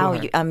 And now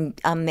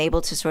I'm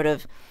able to sort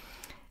of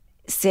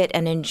sit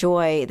and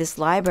enjoy this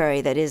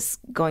library that is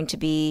going to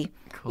be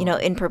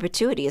in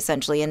perpetuity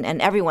essentially,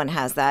 and everyone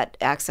has that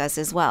access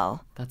as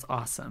well. That's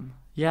awesome.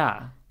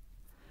 Yeah.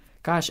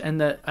 Gosh,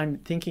 and I'm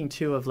thinking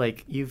too of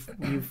like you've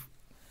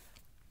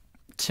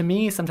to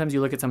me, sometimes you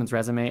look at someone's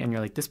resume and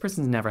you're like, this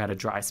person's never had a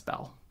dry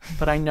spell,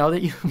 but I know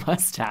that you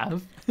must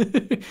have,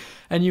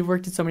 and you've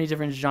worked in so many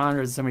different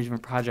genres, so many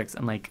different projects.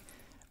 And like,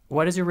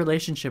 what is your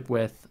relationship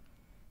with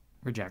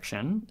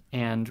rejection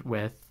and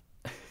with?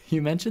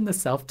 You mentioned the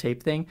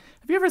self-tape thing.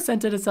 Have you ever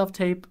sent in a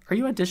self-tape? Are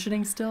you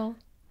auditioning still?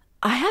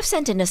 I have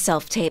sent in a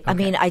self-tape.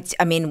 Okay.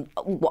 I mean,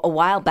 a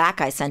while back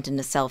I sent in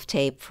a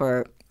self-tape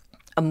for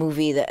a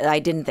movie that I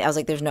didn't. I was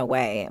like, "There's no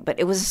way," but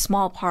it was a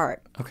small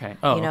part. Okay.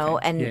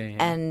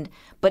 And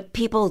but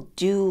people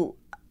do.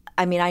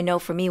 I mean, I know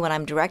for me when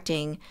I'm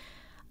directing,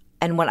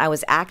 and when I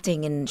was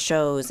acting in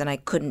shows, and I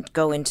couldn't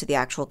go into the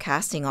actual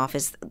casting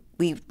office,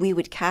 we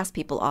would cast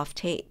people off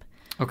tape.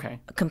 Okay.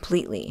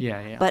 Completely.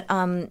 Yeah. But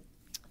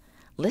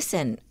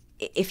listen,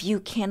 if you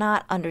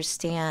cannot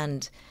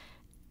understand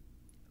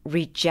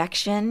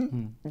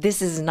rejection,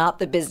 this is not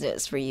the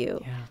business for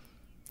you.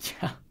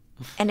 Yeah.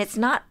 And it's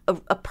not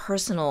a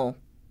personal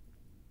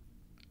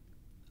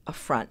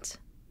affront.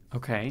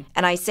 Okay.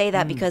 And I say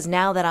that because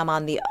now that I'm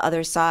on the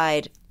other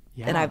side,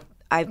 and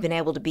I've been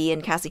able to be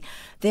in casting,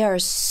 there are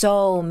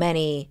so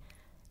many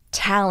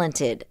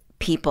talented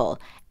people,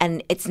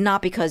 and it's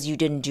not because you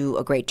didn't do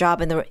a great job,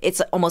 and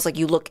it's almost like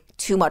you look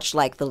too much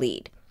like the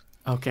lead.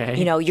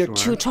 Okay. You're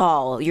too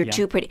tall, you're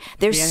too pretty.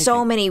 There's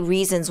so many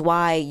reasons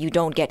why you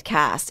don't get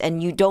cast,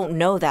 and you don't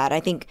know that. I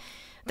think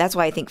that's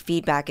why I think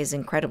feedback is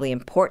incredibly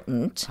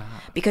important,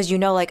 because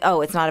like,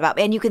 oh, it's not about,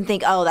 and you can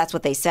think, oh, that's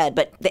what they said,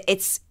 but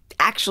it's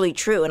actually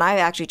true. And I've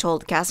actually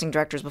told casting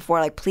directors before,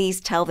 like, please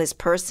tell this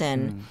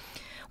person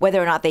whether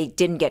or not they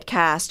didn't get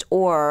cast,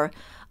 or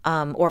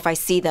if I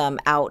see them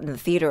out in the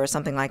theater or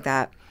something like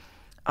that,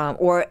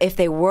 or if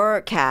they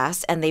were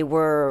cast and they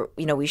were,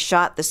 we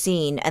shot the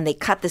scene and they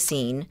cut the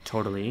scene.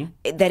 Totally.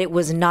 That it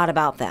was not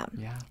about them.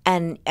 Yeah.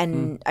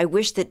 And I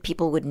wish that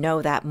people would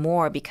know that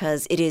more,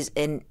 because it is,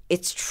 and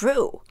it's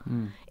true.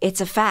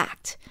 It's a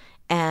fact.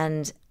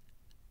 And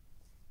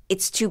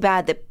it's too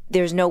bad that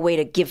there's no way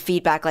to give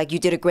feedback like, you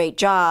did a great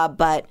job,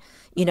 but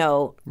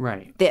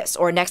this,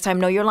 or next time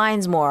know your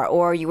lines more,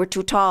 or you were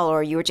too tall,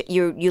 or you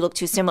look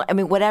too similar. I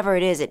mean, whatever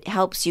it is, it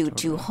helps you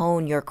to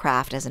hone your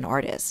craft as an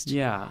artist.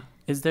 Yeah.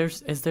 Is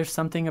there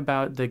something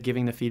about the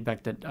giving the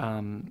feedback that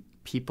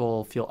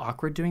people feel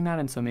awkward doing that,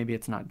 and so maybe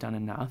it's not done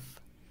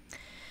enough?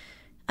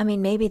 I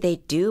mean, maybe they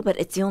do, but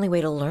it's the only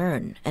way to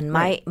learn. And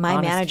my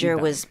manager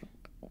was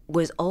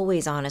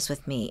always honest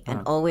with me,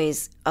 and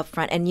always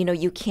upfront. And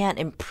you can't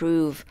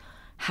improve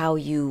how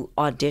you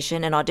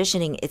audition, and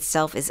auditioning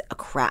itself is a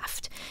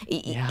craft.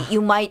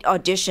 You might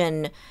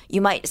audition.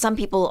 Some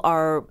people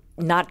are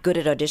not good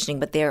at auditioning,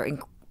 but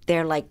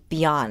they're like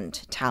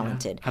beyond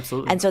talented. Yeah,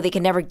 absolutely. And so they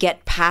can never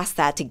get past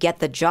that to get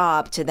the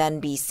job to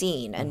then be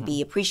seen and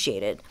be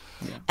appreciated.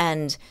 Yeah.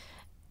 And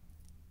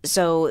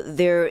so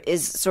there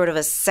is sort of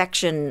a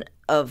section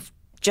of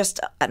just,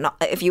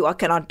 if you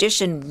can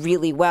audition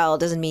really well,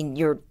 doesn't mean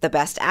you're the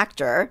best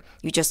actor.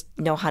 You just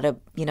know how to,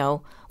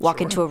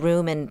 walk into a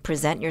room and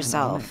present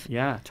yourself.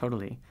 Yeah,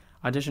 totally.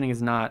 Auditioning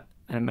is not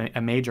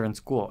a major in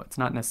school. It's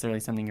not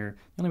necessarily something the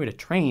only way to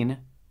train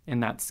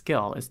in that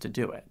skill is to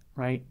do it.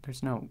 Right?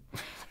 There's no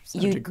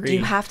degree.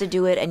 You have to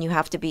do it, and you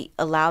have to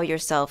allow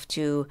yourself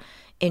to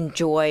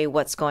enjoy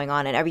what's going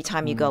on. And every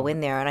time you go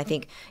in there, and I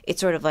think it's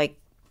sort of like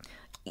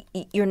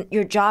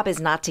your job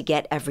is not to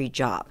get every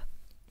job.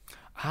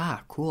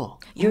 Ah,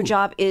 cool. Your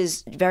job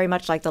is very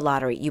much like the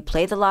lottery. You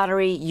play the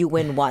lottery, you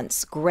win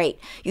once. Great.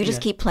 You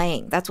just keep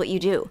playing. That's what you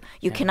do.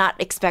 You cannot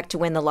expect to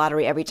win the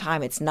lottery every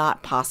time. It's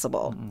not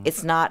possible.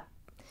 It's not,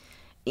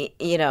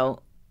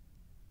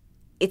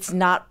 it's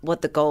not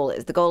what the goal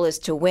is. The goal is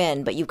to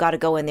win, but you've got to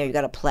go in there. You've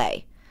got to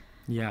play.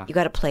 Yeah. You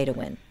got to play to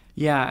win.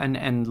 Yeah,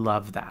 and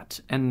love that,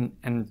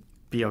 and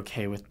be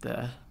okay with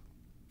the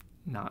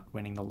not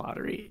winning the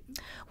lottery.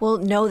 Well,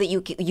 know that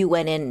you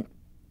went in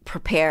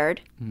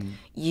prepared.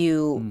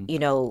 You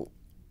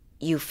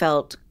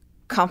felt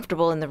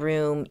comfortable in the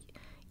room.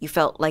 You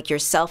felt like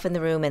yourself in the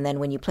room, and then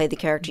when you played the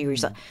character, you were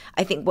yourself.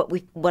 I think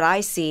what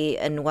I see,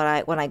 and when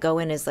I go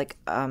in is like.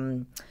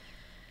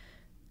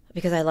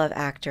 Because I love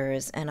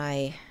actors, and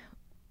I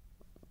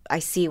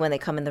see when they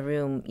come in the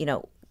room,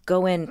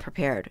 go in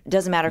prepared. It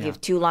doesn't matter if you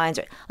have 2 lines.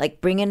 Or,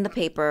 like, bring in the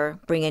paper,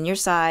 bring in your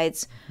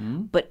sides.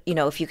 But, you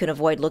know, if you can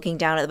avoid looking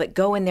down at it, but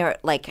go in there,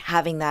 like,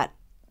 having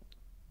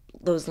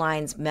those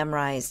lines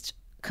memorized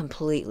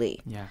completely.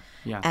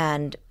 Yeah.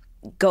 And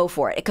go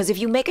for it. Because if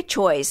you make a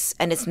choice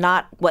and it's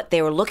not what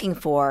they were looking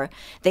for,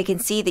 they can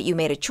see that you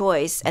made a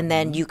choice, and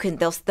then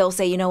they'll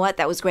say, you know what,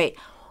 that was great.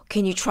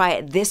 Can you try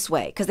it this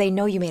way? Because they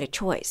know you made a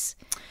choice.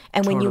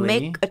 And when you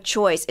make a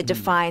choice, it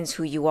defines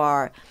who you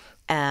are,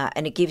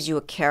 and it gives you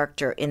a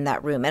character in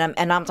that room.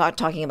 And I'm not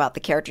talking about the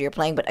character you're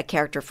playing, but a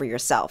character for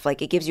yourself.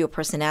 Like, it gives you a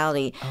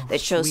personality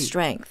that shows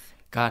strength.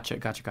 Gotcha.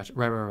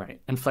 Right.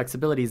 And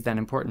flexibility is then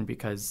important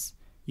because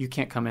you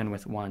can't come in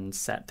with one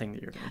set thing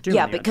that you're going to do.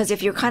 Yeah, because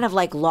if you're kind of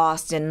like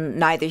lost in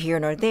neither here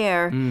nor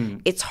there,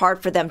 it's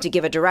hard for them to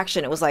give a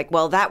direction. It was like,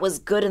 well, that was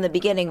good in the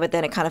beginning, but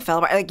then it kind of fell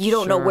apart. Like, you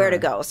don't know where to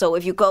go. So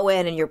if you go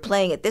in and you're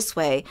playing it this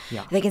way,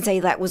 they can say,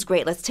 that was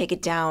great. Let's take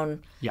it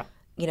down,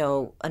 you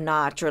know, a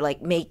notch, or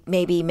like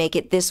maybe make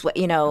it this way,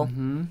 you know.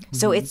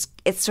 So it's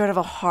sort of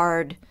a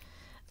hard,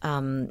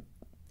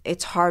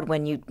 it's hard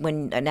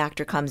when an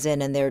actor comes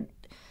in and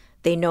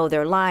they know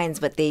their lines,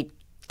 but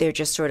they're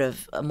just sort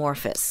of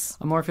amorphous.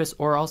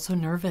 Or also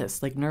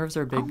nervous. Like, nerves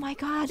are big. Oh my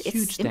God,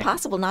 it's thing.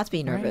 impossible not to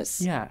be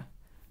nervous. Right? Yeah.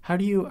 How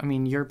do you, I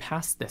mean, you're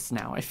past this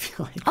now, I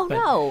feel like. Oh,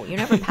 no, you're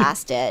never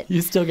past it.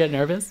 You still get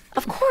nervous?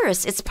 Of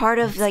course. It's part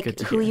of, like,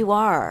 who you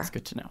are. It's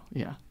good to know,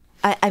 yeah.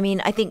 I mean,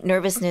 I think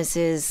nervousness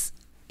is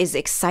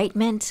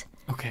excitement.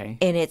 Okay.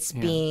 And it's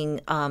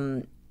being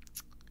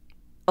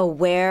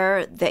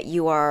aware that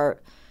you are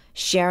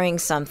sharing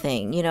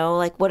something. You know,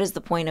 like, what is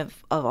the point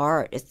of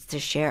art? It's to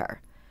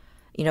share.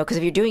 You know, because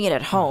if you're doing it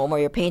at home or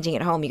you're painting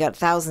at home, you got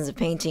thousands of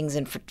paintings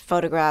and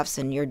photographs,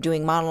 and you're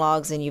doing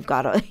monologues, and you've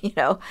got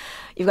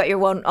your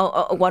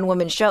one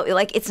woman show.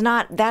 Like, it's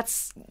not.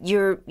 That's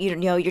you're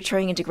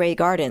turning into Grey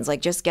Gardens.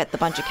 Like, just get the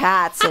bunch of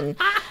cats and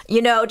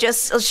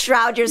just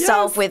shroud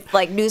yourself with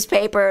like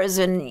newspapers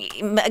and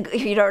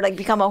like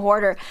become a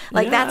hoarder.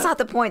 Like, that's not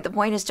the point. The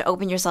point is to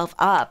open yourself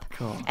up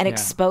and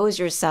expose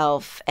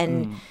yourself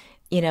and.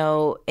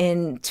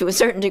 And to a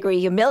certain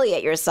degree,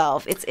 humiliate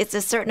yourself. It's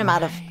a certain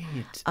amount of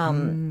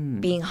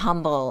being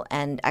humble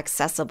and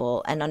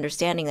accessible and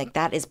understanding, like,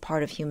 that is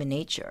part of human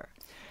nature.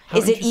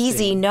 Is it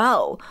easy?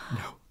 No.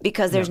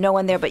 Because there's no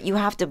one there, but you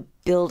have to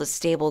build a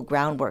stable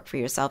groundwork for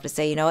yourself to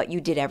say, you know what,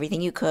 you did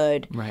everything you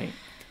could. Right.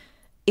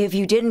 If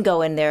you didn't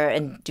go in there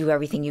and do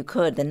everything you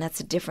could, then that's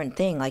a different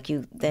thing. Like,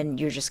 then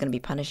you're just going to be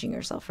punishing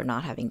yourself for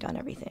not having done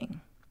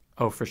everything.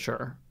 Oh, for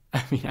sure.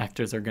 I mean,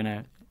 actors are going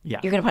to. Yeah.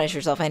 You're going to punish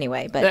yourself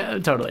anyway.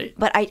 But totally.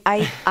 But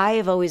I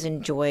have always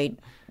enjoyed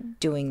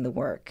doing the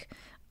work.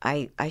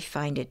 I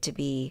find it to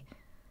be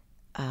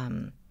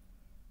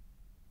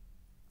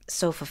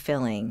so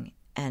fulfilling,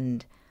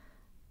 and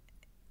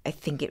I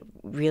think it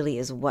really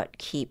is what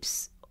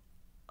keeps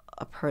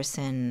a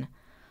person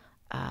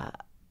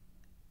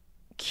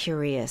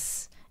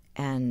curious,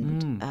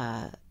 and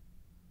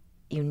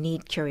you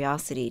need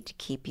curiosity to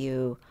keep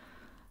you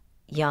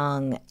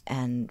young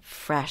and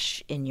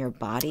fresh in your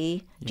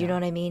body. Do you know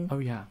what I mean? Oh,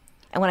 yeah.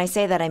 And when I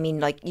say that, I mean,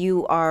 like,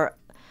 you're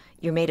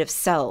made of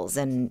cells,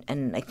 and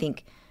I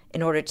think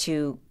in order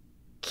to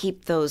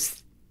keep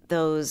that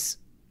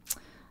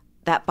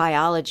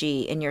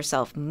biology in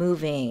yourself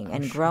moving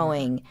and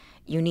growing,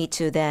 you need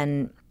to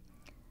then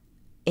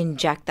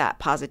inject that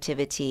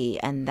positivity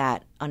and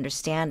that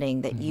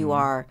understanding that you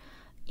are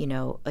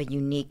a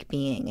unique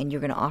being, and you're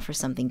going to offer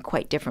something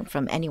quite different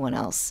from anyone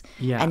else.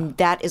 Yeah. And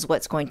that is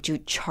what's going to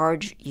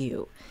charge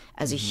you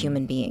as a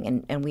human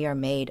being. And we are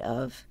made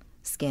of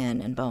skin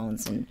and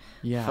bones and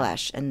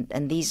flesh.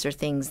 And these are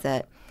things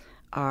that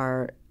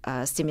are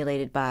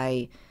stimulated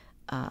by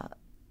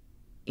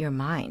your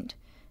mind.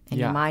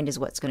 And your mind is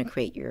what's going to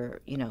create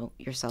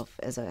yourself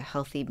as a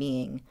healthy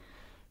being.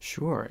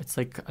 Sure. It's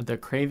like the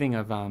craving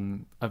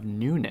of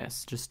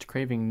newness, just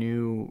craving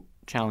new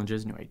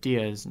challenges, new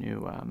ideas,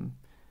 new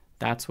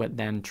that's what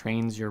then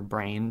trains your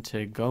brain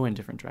to go in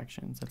different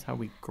directions. That's how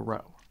we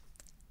grow.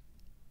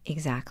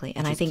 Exactly.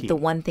 And I think the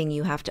one thing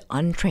you have to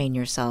untrain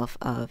yourself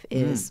of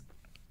is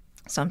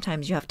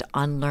sometimes you have to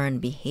unlearn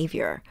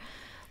behavior,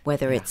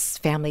 whether it's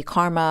family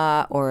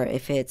karma or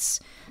if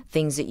it's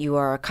things that you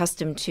are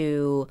accustomed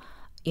to.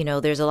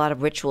 There's a lot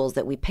of rituals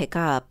that we pick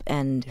up,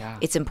 and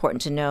it's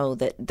important to know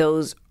that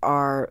those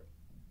are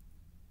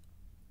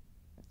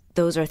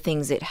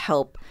things that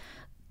help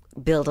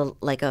build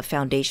a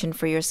foundation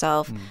for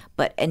yourself.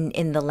 But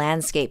in the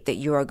landscape that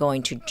you are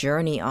going to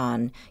journey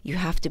on, you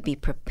have to be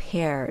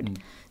prepared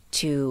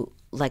to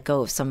let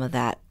go of some of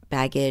that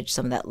baggage,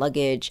 some of that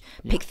luggage,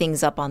 pick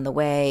things up on the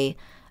way.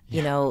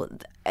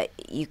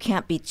 You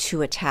can't be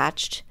too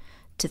attached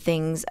to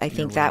things. I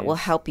think that will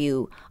help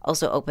you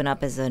also open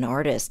up as an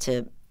artist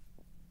to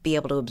be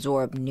able to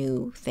absorb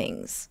new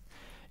things.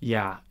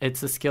 Yeah,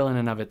 it's a skill in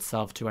and of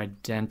itself to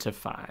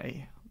identify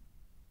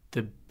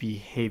the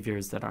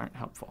behaviors that aren't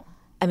helpful.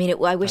 I mean,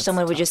 I wish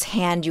someone would just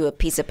hand you a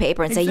piece of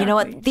paper and say, you know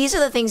what, these are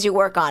the things you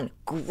work on.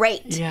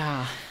 Great.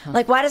 Yeah.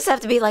 Like, why does it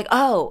have to be like,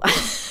 oh,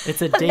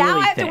 it's a daily now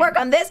I have thing. to work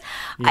on this?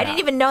 Yeah. I didn't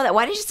even know that.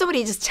 Why didn't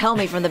somebody just tell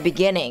me from the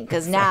beginning?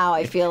 Because now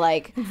I feel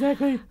like,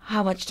 Exactly.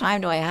 how much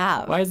time do I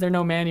have? Why is there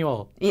no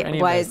manual?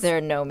 Why is there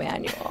no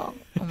manual?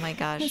 Oh my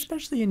gosh.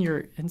 Especially in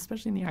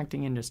the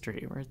acting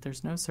industry where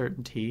there's no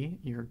certainty.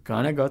 You're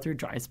gonna go through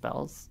dry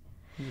spells.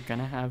 You're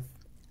gonna have.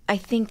 I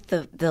think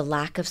the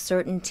lack of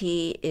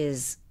certainty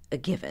is a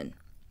given.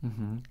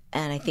 Mm-hmm.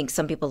 And I think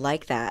some people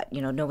like that.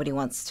 You know, nobody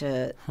wants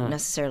to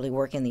necessarily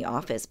work in the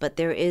office, but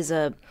it is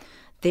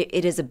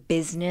a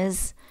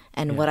business.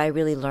 And what I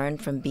really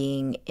learned from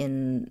being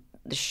in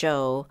the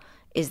show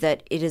is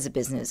that it is a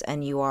business,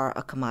 and you are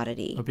a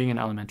commodity. Oh, being in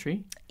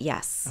elementary?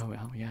 Yes. Oh,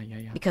 well, yeah.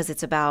 Because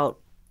it's about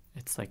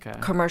it's like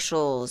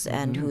commercials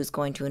and who's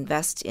going to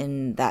invest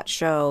in that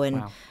show,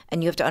 and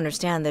and you have to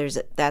understand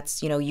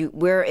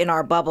we're in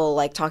our bubble,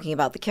 like talking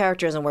about the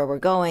characters and where we're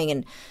going,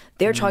 and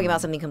they're talking about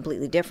something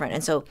completely different,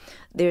 and so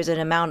there's an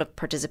amount of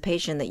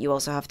participation that you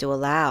also have to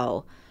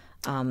allow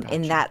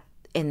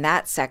in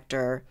that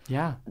sector.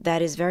 Yeah,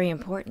 that is very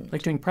important.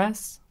 Like doing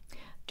press,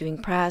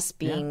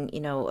 being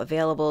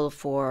available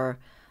for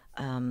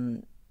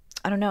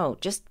I don't know,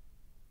 just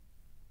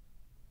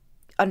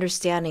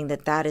understanding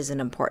that is an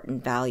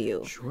important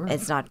value. Sure.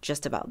 It's not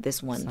just about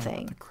this one it's thing.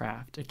 About the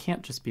craft. It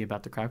can't just be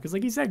about the craft. Because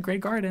like you said,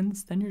 great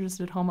gardens, then you're just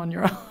at home on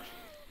your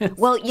own.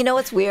 Well, you know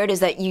what's weird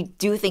is that you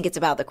do think it's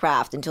about the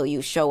craft until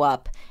you show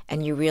up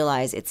and you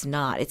realize it's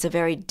not. It's a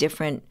very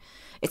different,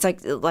 it's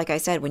like I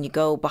said, when you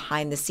go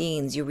behind the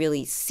scenes, you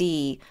really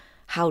see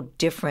how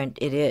different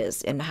it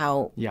is and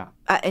how,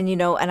 and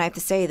I have to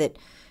say that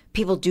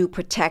people do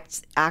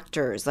protect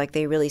actors. Like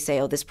they really say,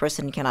 oh, this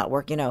person cannot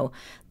work,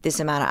 this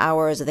amount of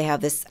hours, or they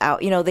have this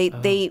out.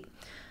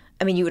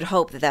 I mean, you would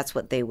hope that that's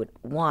what they would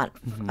want.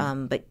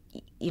 Mm-hmm. But,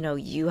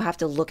 you have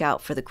to look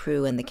out for the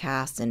crew and the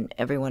cast and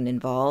everyone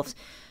involved.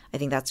 I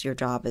think that's your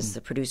job as the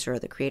producer or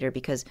the creator,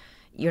 because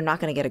you're not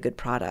going to get a good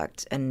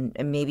product. And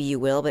maybe you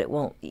will, but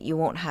you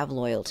won't have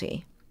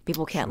loyalty.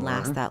 People can't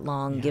last that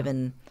long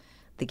given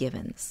the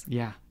givens.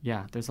 Yeah.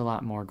 There's a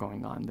lot more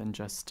going on than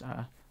just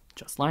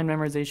line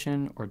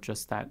memorization or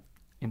just that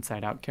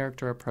inside-out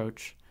character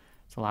approach.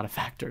 It's a lot of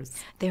factors.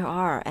 There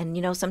are.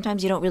 And,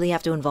 sometimes you don't really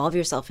have to involve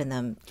yourself in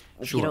them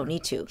if you don't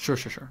need to. Sure.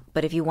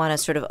 But if you want to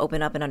sort of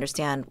open up and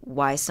understand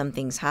why some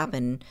things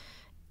happen,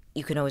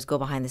 you can always go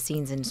behind the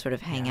scenes and sort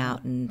of hang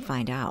out and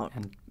find out.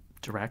 And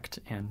direct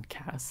and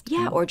cast.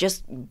 Yeah, or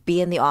just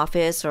be in the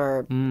office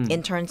or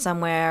intern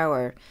somewhere,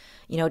 or,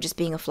 just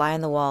being a fly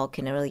on the wall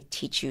can really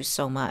teach you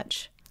so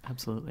much.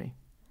 Absolutely.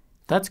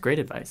 That's great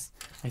advice.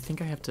 I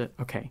think I have to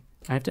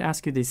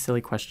ask you these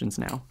silly questions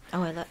now.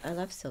 Oh, I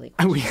love silly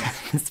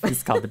questions. This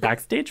is called the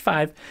Backstage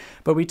 5.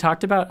 But we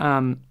talked about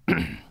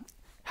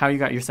how you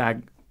got your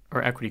SAG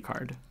or equity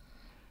card.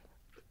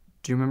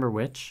 Do you remember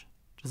which?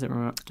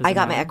 I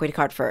got my equity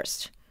card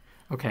first.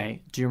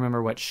 Okay. Do you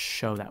remember what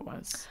show that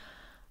was?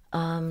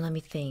 Let me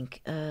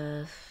think.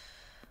 And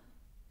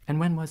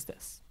when was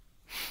this?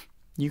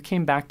 You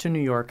came back to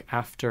New York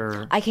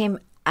after...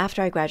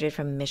 After I graduated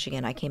from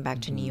Michigan, I came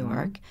back to New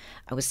York.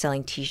 I was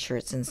selling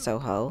T-shirts in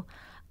Soho.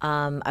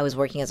 I was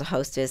working as a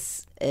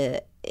hostess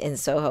in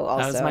Soho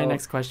also. That was my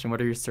next question.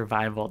 What are your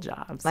survival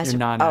jobs? Your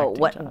non-acting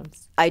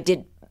jobs? I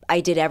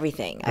did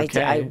everything.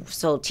 Okay. I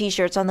sold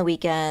T-shirts on the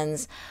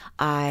weekends.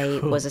 I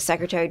was a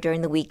secretary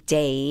during the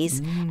weekdays.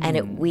 And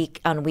on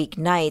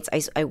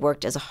weeknights, I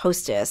worked as a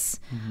hostess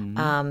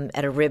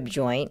at a rib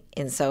joint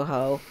in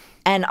Soho.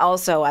 And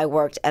also I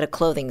worked at a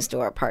clothing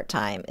store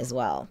part-time as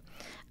well.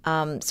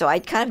 So I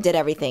kind of did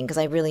everything because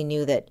I really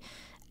knew that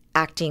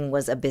acting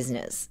was a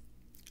business.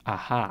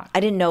 Aha. I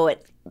didn't know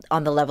it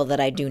on the level that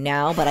I do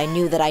now, but I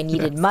knew that I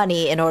needed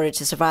money in order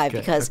to survive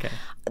because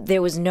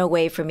there was no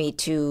way for me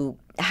to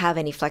have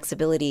any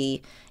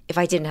flexibility if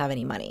I didn't have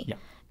any money.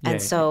 Yeah.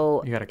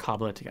 So you got to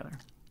cobble it together.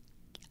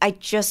 I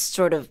just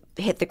sort of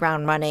hit the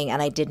ground running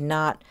and I did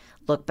not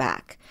look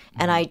back.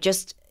 And I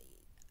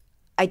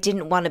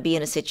didn't want to be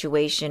in a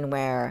situation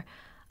where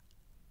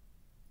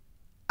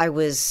I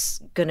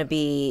was going to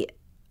be,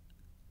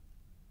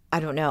 I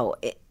don't know,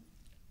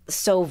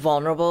 so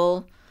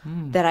vulnerable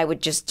that I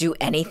would just do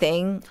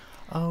anything.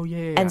 Oh,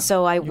 yeah. And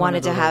so I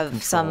wanted to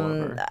have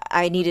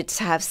I needed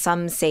to have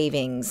some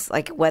savings,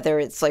 like whether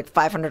it's like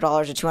 $500 or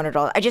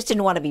 $200. I just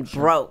didn't want to be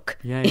broke.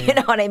 Yeah. You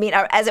know what I mean?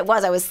 As it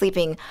was, I was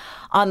sleeping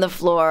on the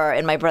floor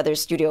in my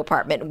brother's studio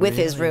apartment with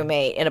his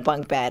roommate in a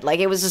bunk bed. Like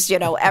it was just,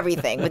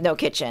 everything with no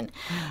kitchen.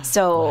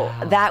 So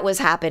that was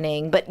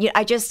happening. But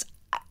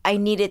I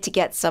needed to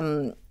get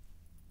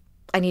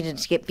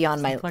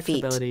beyond my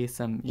flexibility,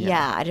 feet.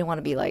 I didn't want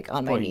to be like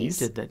on my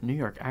knees. You did the New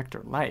York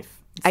actor life.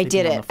 I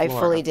did it. I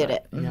fully did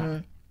it.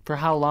 Yeah. For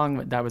how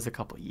long? That was a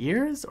couple of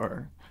years,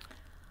 or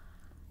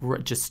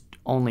just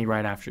only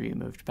right after you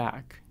moved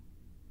back?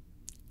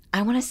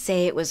 I want to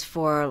say it was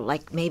for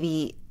like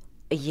maybe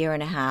a year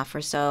and a half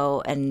or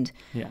so, and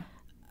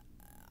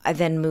I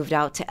then moved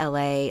out to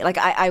LA. Like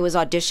I was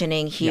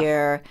auditioning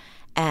here,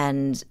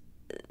 and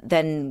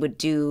then would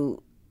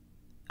do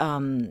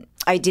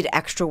I did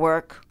extra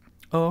work.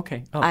 Oh,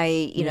 okay. Oh.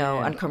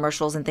 On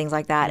commercials and things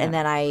like that. Yeah. And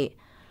then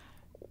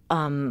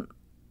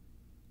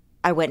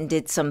I went and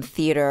did some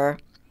theater.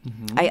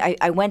 Mm-hmm.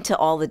 I went to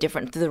all the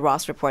different, through the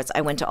Ross reports,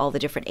 I went to all the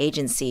different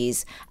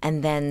agencies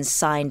and then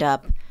signed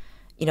up,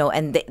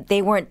 and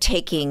they weren't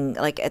taking,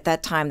 like at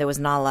that time, there was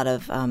not a lot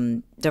of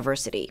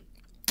diversity.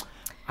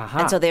 Uh-huh.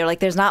 And so they were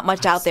like, there's not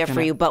much out there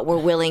for you, but we're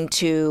willing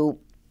to,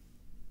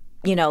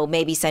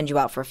 maybe send you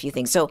out for a few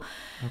things. So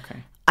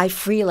I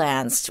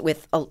freelanced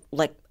with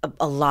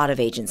a lot of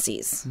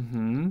agencies.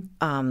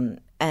 Mm-hmm.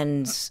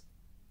 And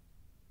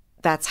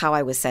that's how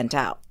I was sent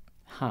out.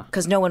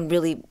 Because no one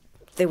really,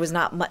 there was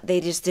not much, they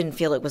just didn't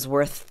feel it was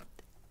worth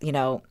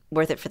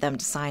it for them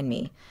to sign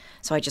me.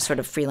 So I just sort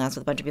of freelanced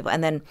with a bunch of people.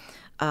 And then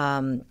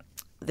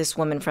this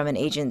woman from an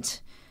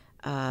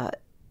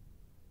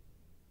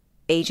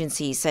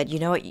agency said, you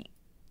know what,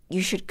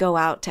 you should go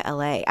out to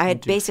LA. I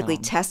had basically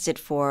tested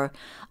for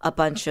a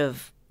bunch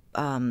of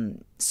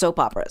soap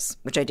operas,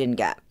 which I didn't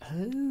get.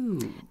 Oh.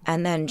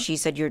 And then she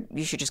said,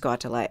 you should just go out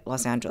to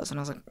Los Angeles. And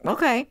I was like,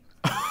 okay.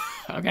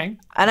 Okay.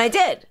 And I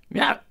did.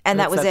 Yeah. And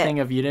that was it. Thing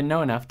of you didn't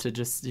know enough to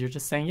you're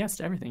just saying yes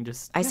to everything.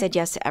 I said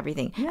yes to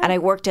everything. Yeah. And I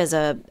worked as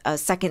a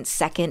second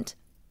stage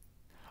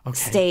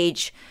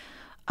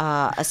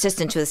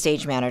assistant to the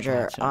stage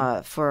manager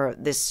for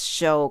this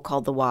show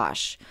called The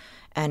Wash.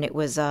 And it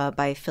was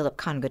by Philip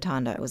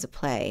Kangutanda. It was a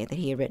play that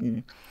he had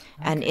written.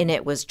 Okay. And in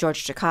it was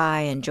George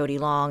Takei and Jody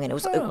Long, and it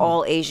was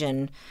all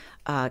Asian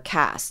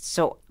cast.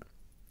 So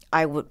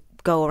I would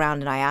go around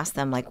and I asked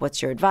them, like,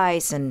 what's your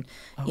advice? And,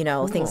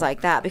 cool. Things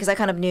like that. Because I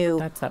kind of knew.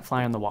 That's that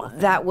fly on the wall thing.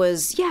 That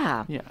was,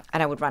 yeah.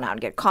 And I would run out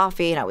and get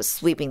coffee, and I was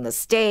sweeping the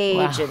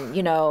stage.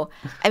 Wow.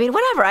 And,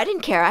 whatever. I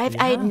didn't care. I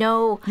had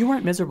no. You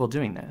weren't miserable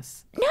doing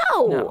this.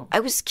 No.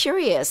 I was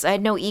curious. I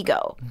had no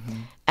ego.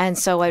 Mm-hmm. And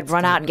so I'd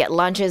run out and get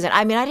lunches. And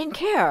I didn't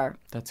care.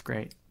 That's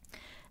great.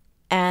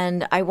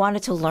 And I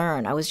wanted to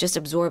learn. I was just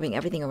absorbing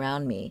everything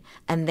around me.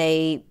 And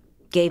they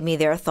gave me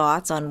their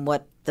thoughts on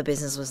what the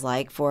business was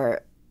like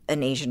for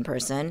an Asian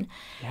person.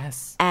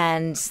 Yes.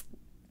 And,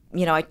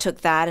 I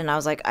took that and I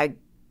was like,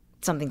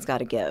 something's got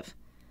to give.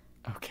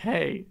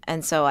 Okay.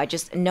 And so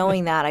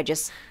knowing that, I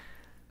just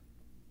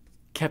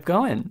kept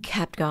going.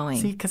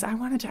 See, because I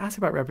wanted to ask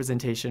about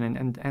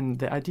representation and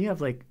the idea of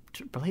like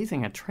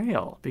blazing a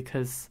trail,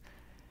 because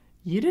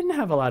you didn't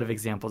have a lot of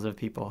examples of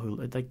people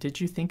who, like, did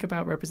you think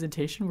about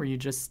representation? Were you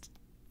just,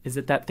 is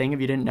it that thing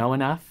of you didn't know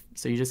enough,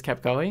 so you just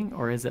kept going?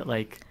 Or is it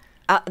like...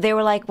 they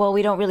were like, well,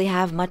 we don't really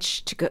have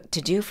much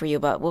to do for you,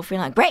 but we'll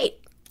freelance. Great.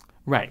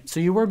 Right.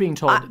 So you were being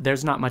told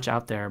there's not much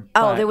out there.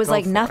 There was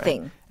like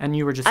nothing. It. And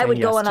you were just saying I would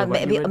yes go on to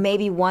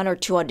maybe one or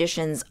two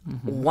auditions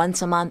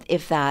once a month,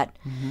 if that,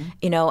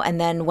 and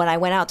then when I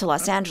went out to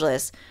Los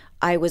Angeles,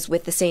 I was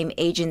with the same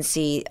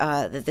agency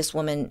that this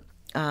woman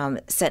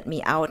sent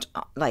me out.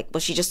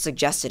 She just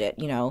suggested it,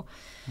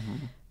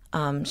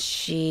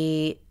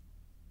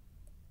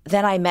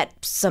 Then I met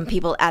some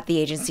people at the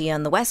agency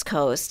on the West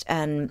Coast,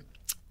 and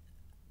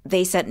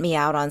they sent me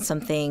out on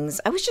some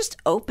things. I was just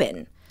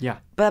open. Yeah.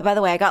 But by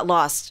the way, I got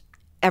lost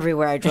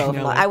everywhere I drove.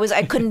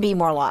 I couldn't be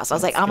more lost. I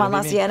was like, I'm on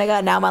La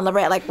Cienega, now I'm on La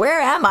Brea. Like, where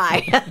am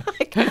I?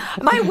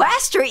 Am I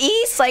west or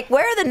east? Like,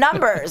 where are the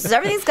numbers?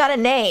 Everything's got a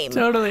name.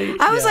 Totally.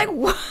 I was like,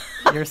 what?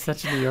 You're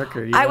such a New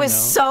Yorker. I was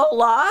so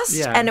lost.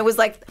 Yeah. And it was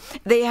like,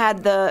 they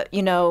had the,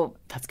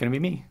 That's going to be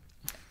me.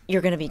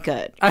 You're going to be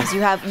good. Because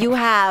you have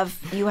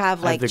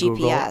like GPS.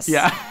 Google.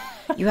 Yeah.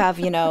 You have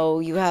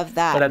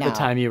that. But at the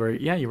time you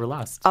were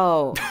lost.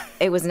 Oh,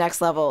 it was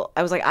next level.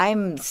 I was like,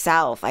 I'm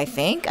south, I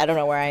think. I don't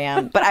know where I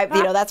am. But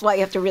that's why you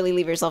have to really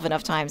leave yourself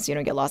enough time so you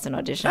don't get lost in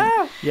audition.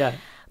 Yeah.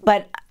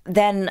 But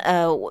then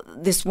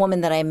this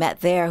woman that I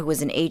met there, who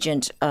was an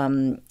agent,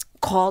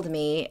 called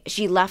me.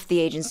 She left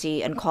the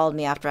agency and called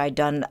me after I'd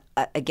done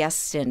a guest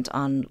stint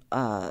on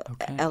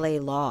LA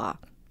Law.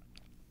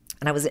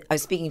 And I was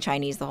speaking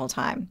Chinese the whole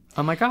time.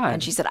 Oh, my God.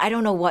 And she said, I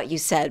don't know what you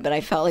said, but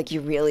I felt like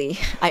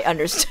I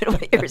understood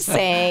what you were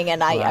saying.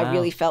 And I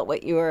really felt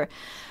what you were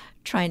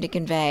trying to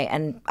convey.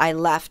 And I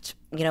left,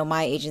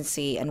 my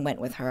agency and went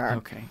with her.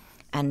 Okay.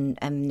 And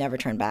never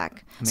turned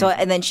back. Amazing. So,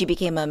 and then she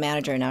became a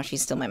manager, and now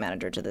she's still my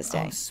manager to this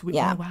day. Oh, sweet.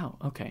 Yeah. Oh, wow.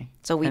 Okay.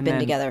 So we've been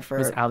together for...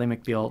 Was Ally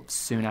McBeal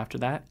soon after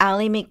that?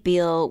 Ally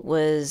McBeal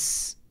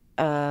was...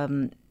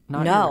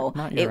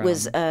 it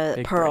was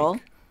Pearl.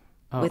 Break.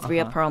 With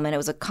Rhea Perlman. It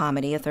was a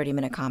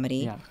 30-minute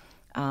comedy. Yeah.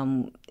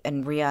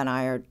 And Rhea and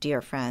I are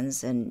dear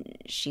friends, and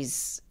she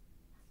is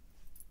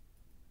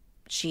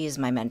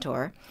my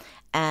mentor.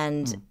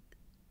 And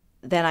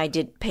then I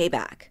did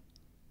Payback.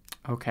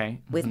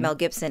 Okay. With Mel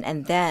Gibson,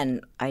 and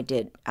then I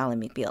did Ally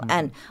McBeal.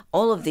 And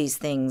all of these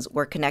things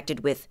were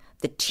connected with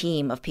the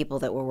team of people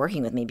that were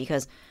working with me,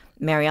 because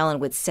Mary Ellen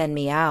would send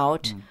me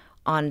out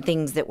on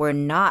things that were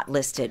not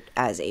listed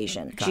as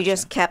Asian. Gotcha. She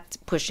just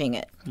kept pushing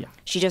it. Yeah.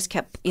 She just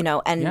kept,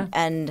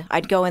 and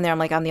I'd go in there, I'm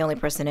like, I'm the only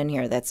person in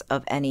here that's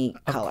of any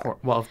color.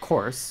 Well, of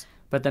course.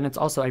 But then it's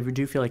also, I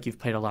do feel like you've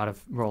played a lot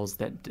of roles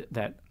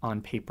that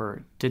on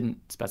paper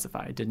didn't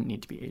specify, didn't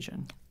need to be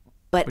Asian,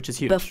 but which is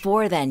huge.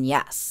 Before then,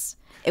 yes.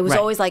 It was Right.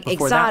 always like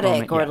Before that exotic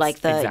moment, or yes, like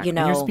the, exactly. you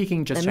know, You're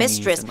speaking just the Chinese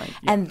mistress. and, like,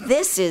 And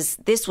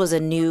this was a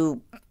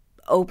new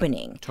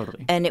opening.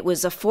 Totally. And it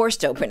was a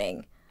forced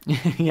opening.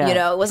 Yeah. You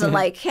know, it wasn't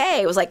like,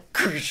 hey, it was like,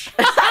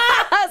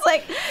 it's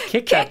like,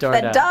 Kick kick that door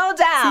the down. door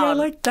down. See, I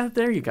like that.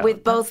 There you go.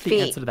 With both That's the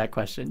feet. answer to that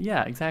question.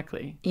 Yeah,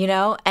 exactly. You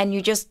know, and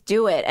you just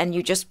do it and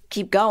you just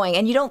keep going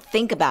and you don't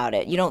think about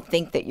it. You don't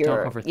think that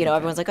you're, overthink you know, it.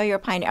 everyone's like, oh, you're a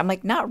pioneer. I'm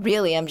like, not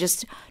really. I'm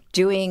just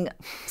doing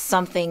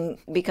something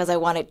because I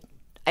want it,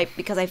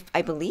 because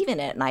I believe in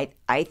it. And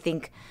I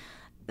think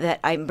that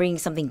I'm bringing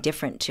something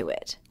different to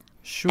it.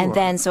 Sure. And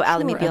then so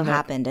Ally Sure. McBeal And the-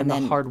 happened. And the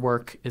then hard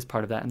work is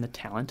part of that, and the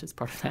talent is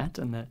part of that,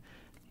 and the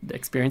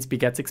experience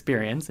begets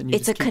experience, and you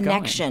it's a just keep going.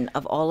 connection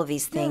of all of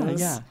these things,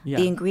 yeah.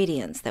 the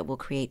ingredients that will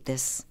create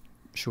this.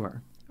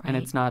 Sure. And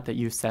it's not that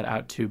you set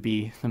out to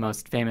be the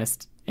most famous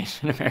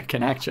Asian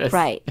American actress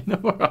Right. in the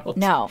world.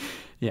 No.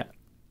 Yeah.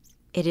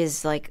 It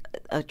is like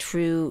a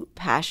true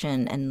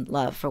passion and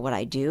love for what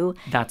I do.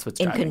 That's what's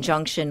in driving it.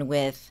 conjunction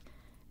with,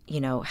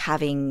 you know,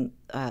 having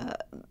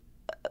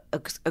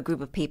a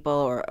group of people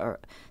or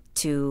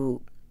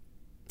to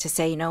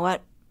say, you know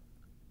what,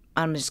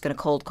 I'm just going to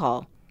cold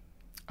call.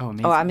 Oh,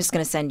 amazing. Or I'm just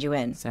going to send you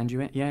in. Send you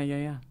in. Yeah.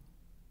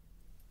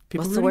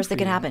 People What's the rooting worst that for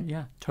can you. happen?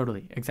 Yeah,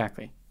 totally.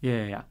 Exactly.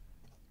 Yeah.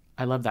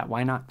 I love that.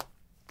 Why not?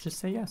 Just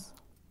say yes.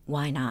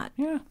 Why not?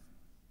 Yeah.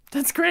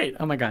 That's great.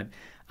 Oh, my God.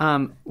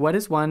 What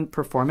is one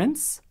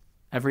performance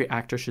every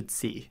actor should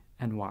see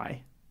and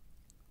why?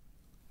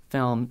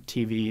 Film,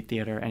 TV,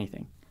 theater,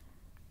 anything.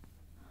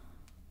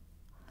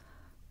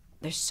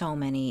 There's so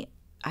many.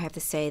 I have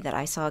to say that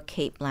I saw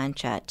Kate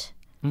Blanchett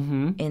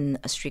Mm-hmm. in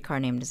A Streetcar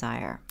Named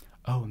Desire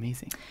Oh,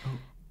 amazing. Oh.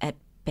 at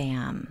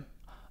BAM.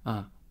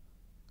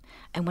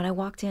 And when I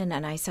walked in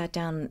and I sat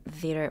down in the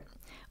theater,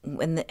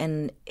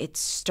 and it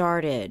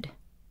started,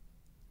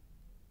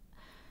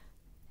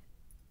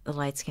 the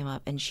lights came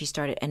up and she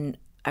started, and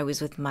I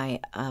was with my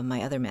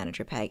my other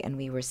manager, Peg, and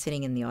we were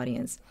sitting in the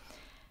audience,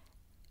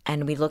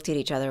 and we looked at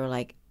each other, we're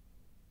like,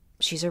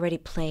 she's already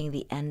playing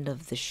the end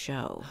of the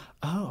show.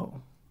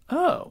 Oh.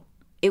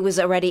 It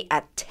was already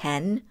at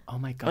 10. Oh,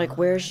 my God. Like,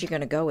 where is she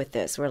going to go with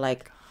this? We're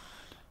like,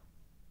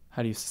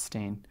 How do you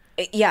sustain?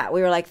 yeah,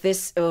 we were like,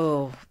 this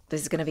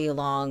is going to be a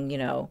long,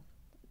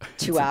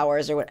 2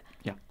 hours or what.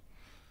 Yeah.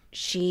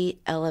 She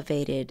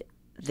elevated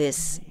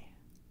this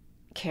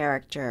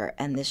character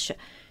and this show.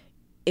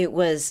 It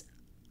was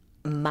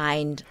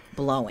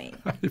mind-blowing.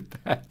 I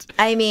bet.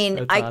 I mean,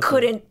 That's I awesome.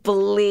 couldn't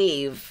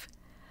believe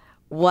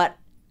what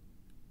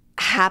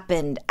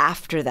happened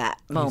after that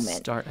You moment.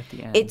 start at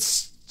the end.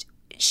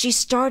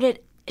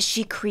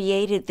 She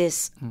created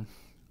this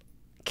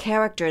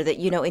character that,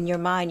 in your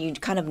mind, you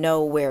kind of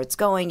know where it's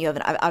going. You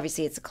have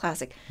obviously it's a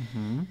classic.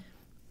 Mm-hmm.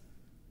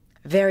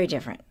 Very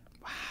different.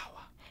 Wow.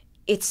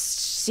 It's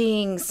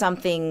seeing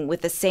something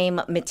with the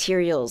same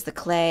materials, the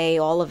clay,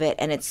 all of it,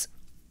 and it's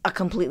a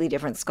completely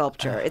different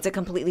sculpture. It's a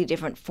completely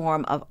different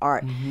form of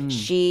art. Mm-hmm.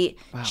 She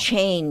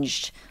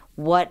changed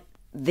what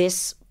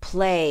this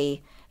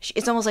play,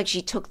 it's almost like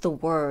she took the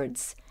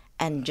words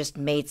and just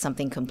made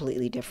something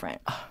completely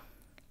different.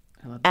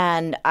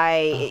 And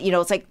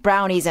it's like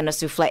brownies and a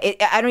souffle.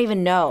 I don't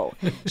even know.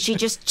 She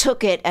just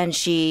took it and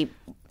she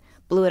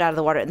blew it out of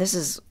the water. And this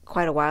is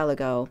quite a while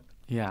ago.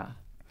 Yeah.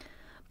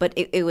 But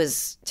it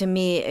was, to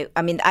me,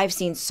 I've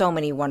seen so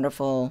many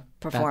wondrul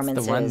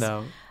performances. That's the one,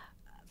 though.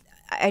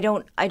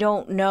 I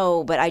don't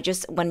know, but I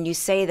just, when you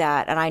say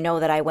that, and I know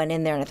that I went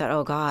in there and I thought,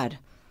 oh God,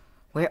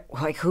 why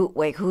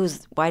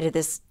did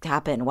this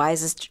happen? Why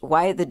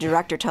did the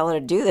director tell her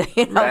to do that?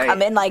 Right.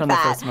 Come in like From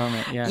that. the first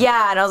moment, yeah.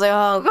 Yeah, and I was like,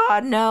 oh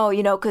God, no,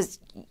 because,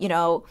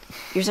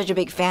 you're such a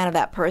big fan of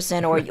that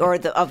person or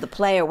of the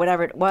play or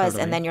whatever it was.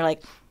 Totally. And then you're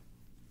like,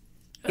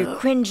 you're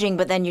cringing,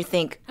 but then you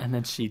think, And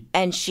then she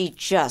she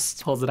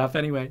just, pulls it off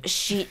anyway.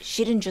 she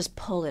didn't just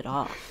pull it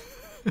off.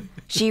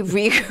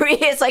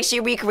 It's like she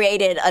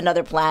recreated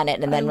another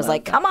planet and then was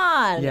like, come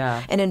on,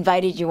 Yeah. and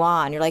invited you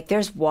on. You're like,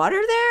 there's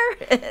water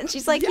there? And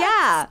she's like,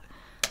 yeah,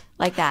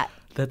 like that.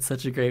 That's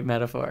such a great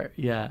metaphor.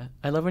 Yeah.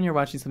 I love when you're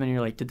watching something and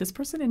you're like, did this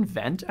person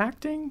invent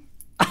acting?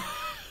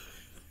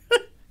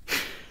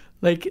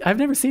 Like, I've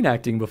never seen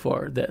acting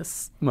before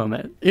this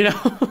moment,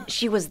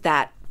 She was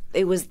that.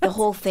 The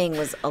whole thing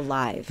was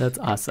alive. That's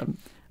awesome.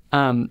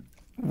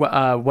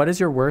 What is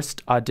your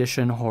worst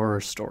audition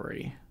horror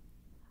story?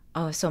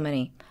 Oh, so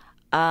many.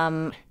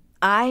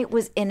 I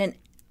was in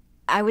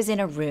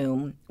a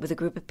room with a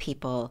group of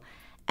people,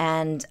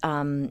 and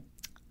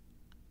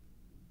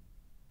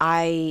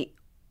I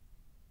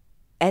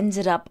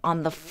ended up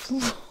on the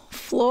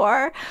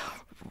floor.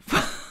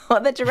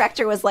 The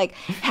director was like,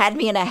 had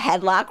me in a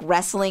headlock,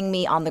 wrestling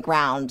me on the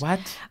ground. What?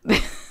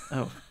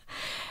 Oh,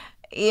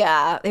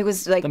 Yeah, it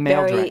was like the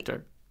male very.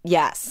 director.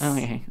 Yes.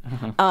 Okay.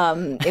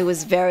 Uh-huh. It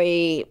was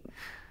very.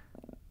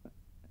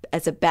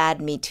 It's a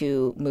bad Me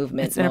Too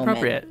movement. It's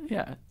inappropriate.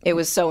 Yeah. It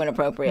was so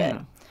inappropriate.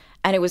 Yeah.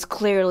 And it was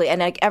clearly, and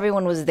like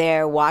everyone was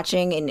there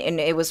watching, and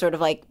it was sort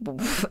of like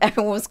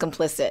everyone was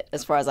complicit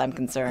as far as I'm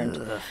concerned.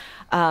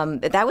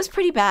 That was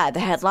pretty bad. The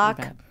headlock.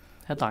 bad.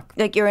 Headlock.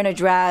 Like you're in a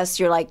dress,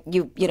 you're like,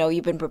 you've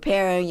been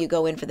preparing, you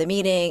go in for the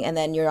meeting, and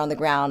then you're on the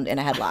ground in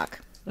a headlock.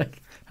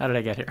 Like, how did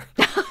I get here?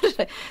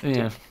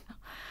 Yeah.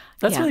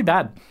 That's really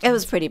bad. It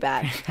was pretty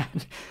bad.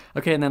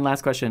 Okay, and then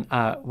last question.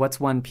 What's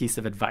one piece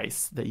of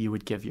advice that you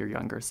would give your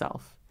younger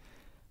self?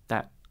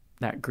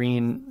 That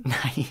green,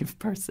 naive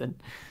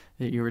person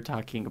that you were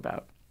talking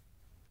about.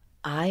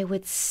 I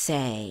would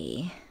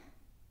say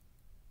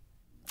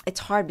it's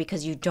hard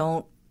because you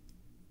don't,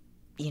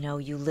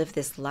 you live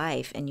this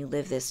life and you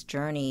live this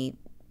journey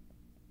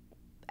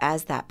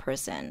as that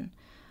person.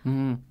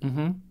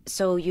 Mm-hmm.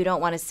 So you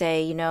don't want to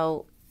say,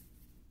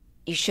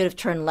 you should have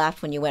turned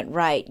left when you went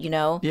right,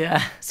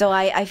 Yeah. So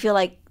I feel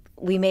like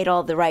we made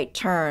all the right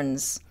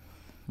turns,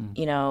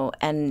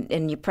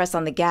 and you press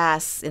on the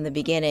gas in the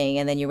beginning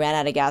and then you ran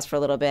out of gas for a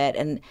little bit.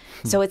 And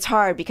so it's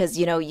hard because,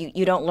 you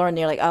don't learn.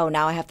 You're like, oh,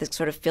 now I have to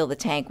sort of fill the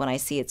tank when I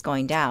see it's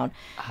going down.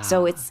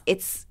 So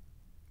it's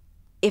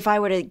if I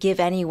were to give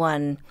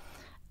anyone,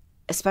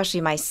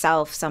 especially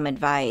myself, some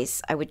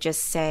advice, I would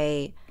just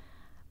say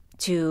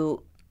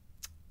to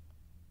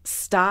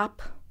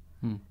stop.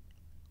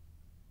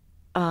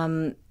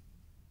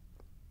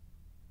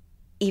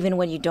 Even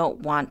when you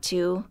don't want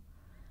to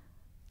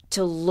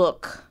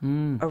look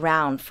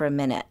around for a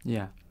minute.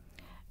 Yeah.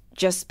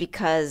 Just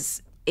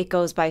because it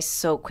goes by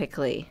so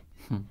quickly.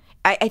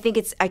 I think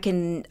I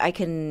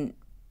can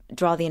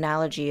draw the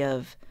analogy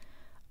of,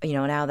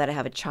 now that I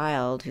have a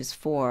child who's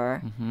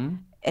 4,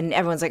 and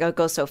everyone's like, oh, it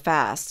goes so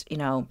fast,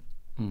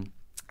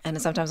 And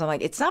sometimes I'm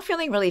like, it's not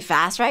feeling really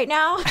fast right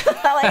now. I'm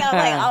like,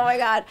 oh my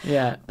God.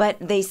 Yeah. But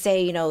they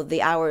say,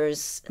 the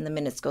hours and the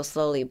minutes go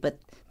slowly, but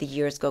the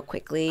years go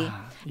quickly.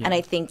 Yeah. And I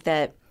think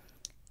that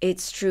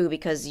it's true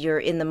because you're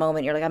in the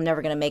moment. You're like, I'm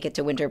never going to make it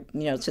to winter,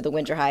 to the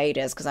winter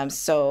hiatus because I'm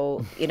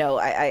so,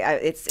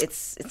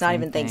 it's not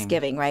even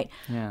Thanksgiving, right?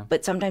 Yeah.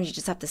 But sometimes you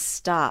just have to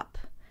stop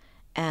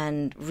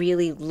and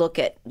really look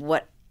at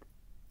what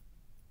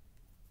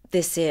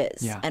this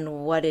is and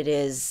what it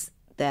is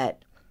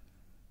that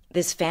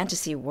this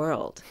fantasy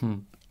world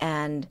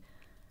and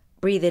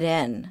breathe it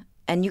in.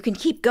 And you can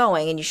keep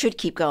going and you should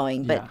keep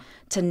going, but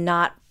to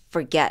not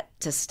forget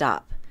to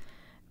stop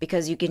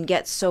because you can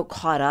get so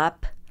caught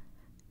up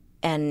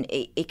and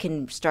it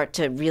can start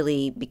to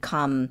really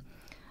become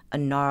a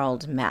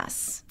gnarled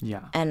mess.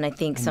 Yeah. And I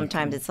think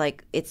sometimes it's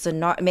like,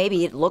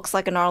 maybe it looks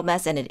like a gnarled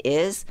mess and it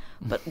is,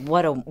 but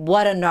what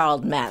a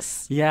gnarled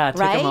mess. Yeah.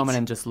 Take right? a moment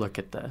and just look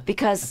at the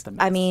Because, at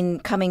the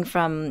mess. Coming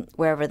from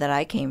wherever that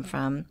I came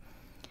from,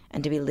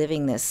 and to be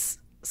living this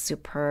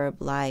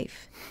superb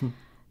life.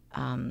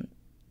 And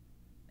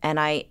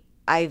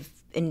I've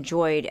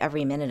enjoyed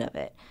every minute of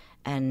it.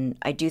 And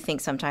I do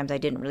think sometimes I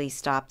didn't really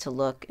stop to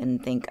look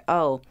and think,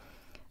 oh,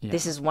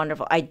 this is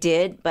wonderful. I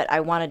did, but I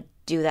want to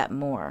do that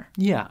more.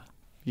 Yeah.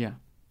 Yeah.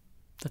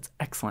 That's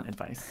excellent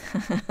advice.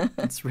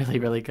 It's really,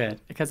 really good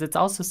because it's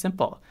also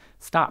simple.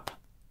 Stop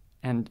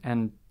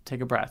and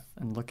take a breath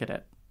and look at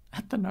it,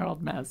 at the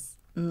gnarled mess.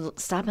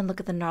 Stop and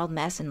look at the gnarled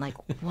mess and like,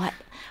 what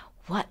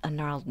a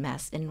gnarled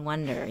mess and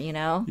wonder,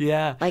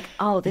 Yeah. Like,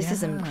 oh, this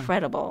is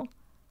incredible.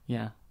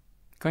 Yeah.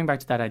 Going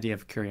back to that idea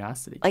of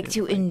curiosity. Like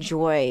to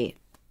enjoy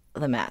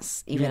the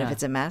mess, even if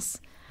it's a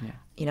mess.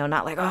 Yeah.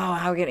 Not like, oh,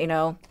 how get,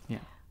 Yeah.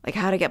 Like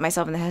how to get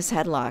myself in this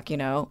headlock,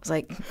 It's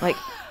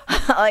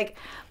like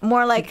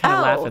more like, kind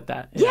of laugh at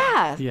that.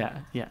 Yeah.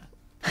 Yeah.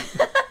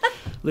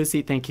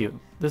 Lucy, thank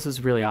you. This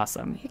was really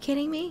awesome. Are you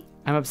kidding me?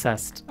 I'm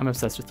obsessed. I'm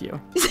obsessed with you.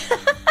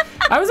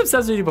 I was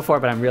obsessed with you before,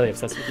 but I'm really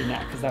obsessed with you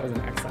now because that was an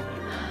excellent one.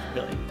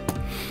 Really.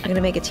 I'm going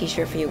to make a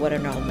t-shirt for you. What a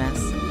gnarled mess.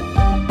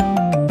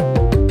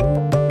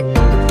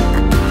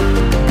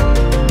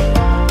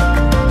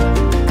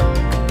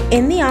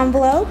 In the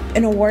Envelope,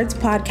 an awards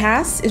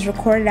podcast, is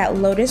recorded at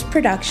Lotus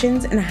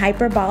Productions and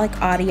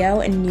Hyperbolic Audio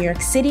in New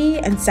York City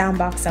and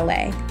Soundbox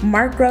LA,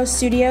 Marc Grove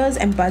Studios,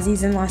 and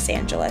Buzzies in Los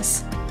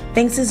Angeles.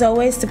 Thanks as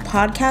always to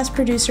podcast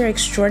producer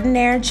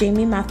extraordinaire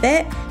Jamie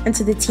Muffett and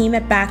to the team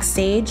at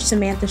Backstage,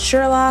 Samantha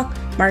Sherlock,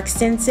 Mark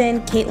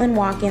Stinson, Caitlin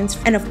Watkins,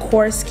 and of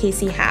course,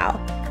 Casey Howe.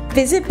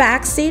 Visit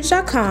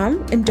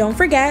Backstage.com and don't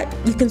forget,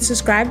 you can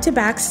subscribe to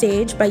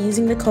Backstage by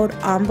using the code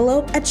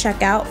ENVELOPE at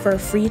checkout for a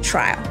free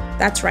trial.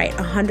 That's right,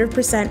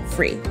 100%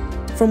 free.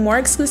 For more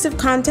exclusive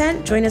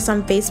content, join us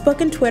on Facebook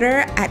and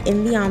Twitter at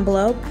In the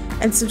Envelope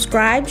and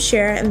subscribe,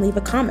 share, and leave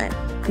a comment.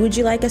 Who would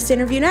you like us to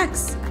interview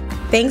next?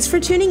 Thanks for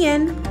tuning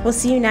in. We'll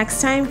see you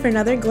next time for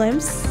another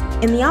glimpse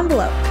in the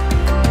envelope.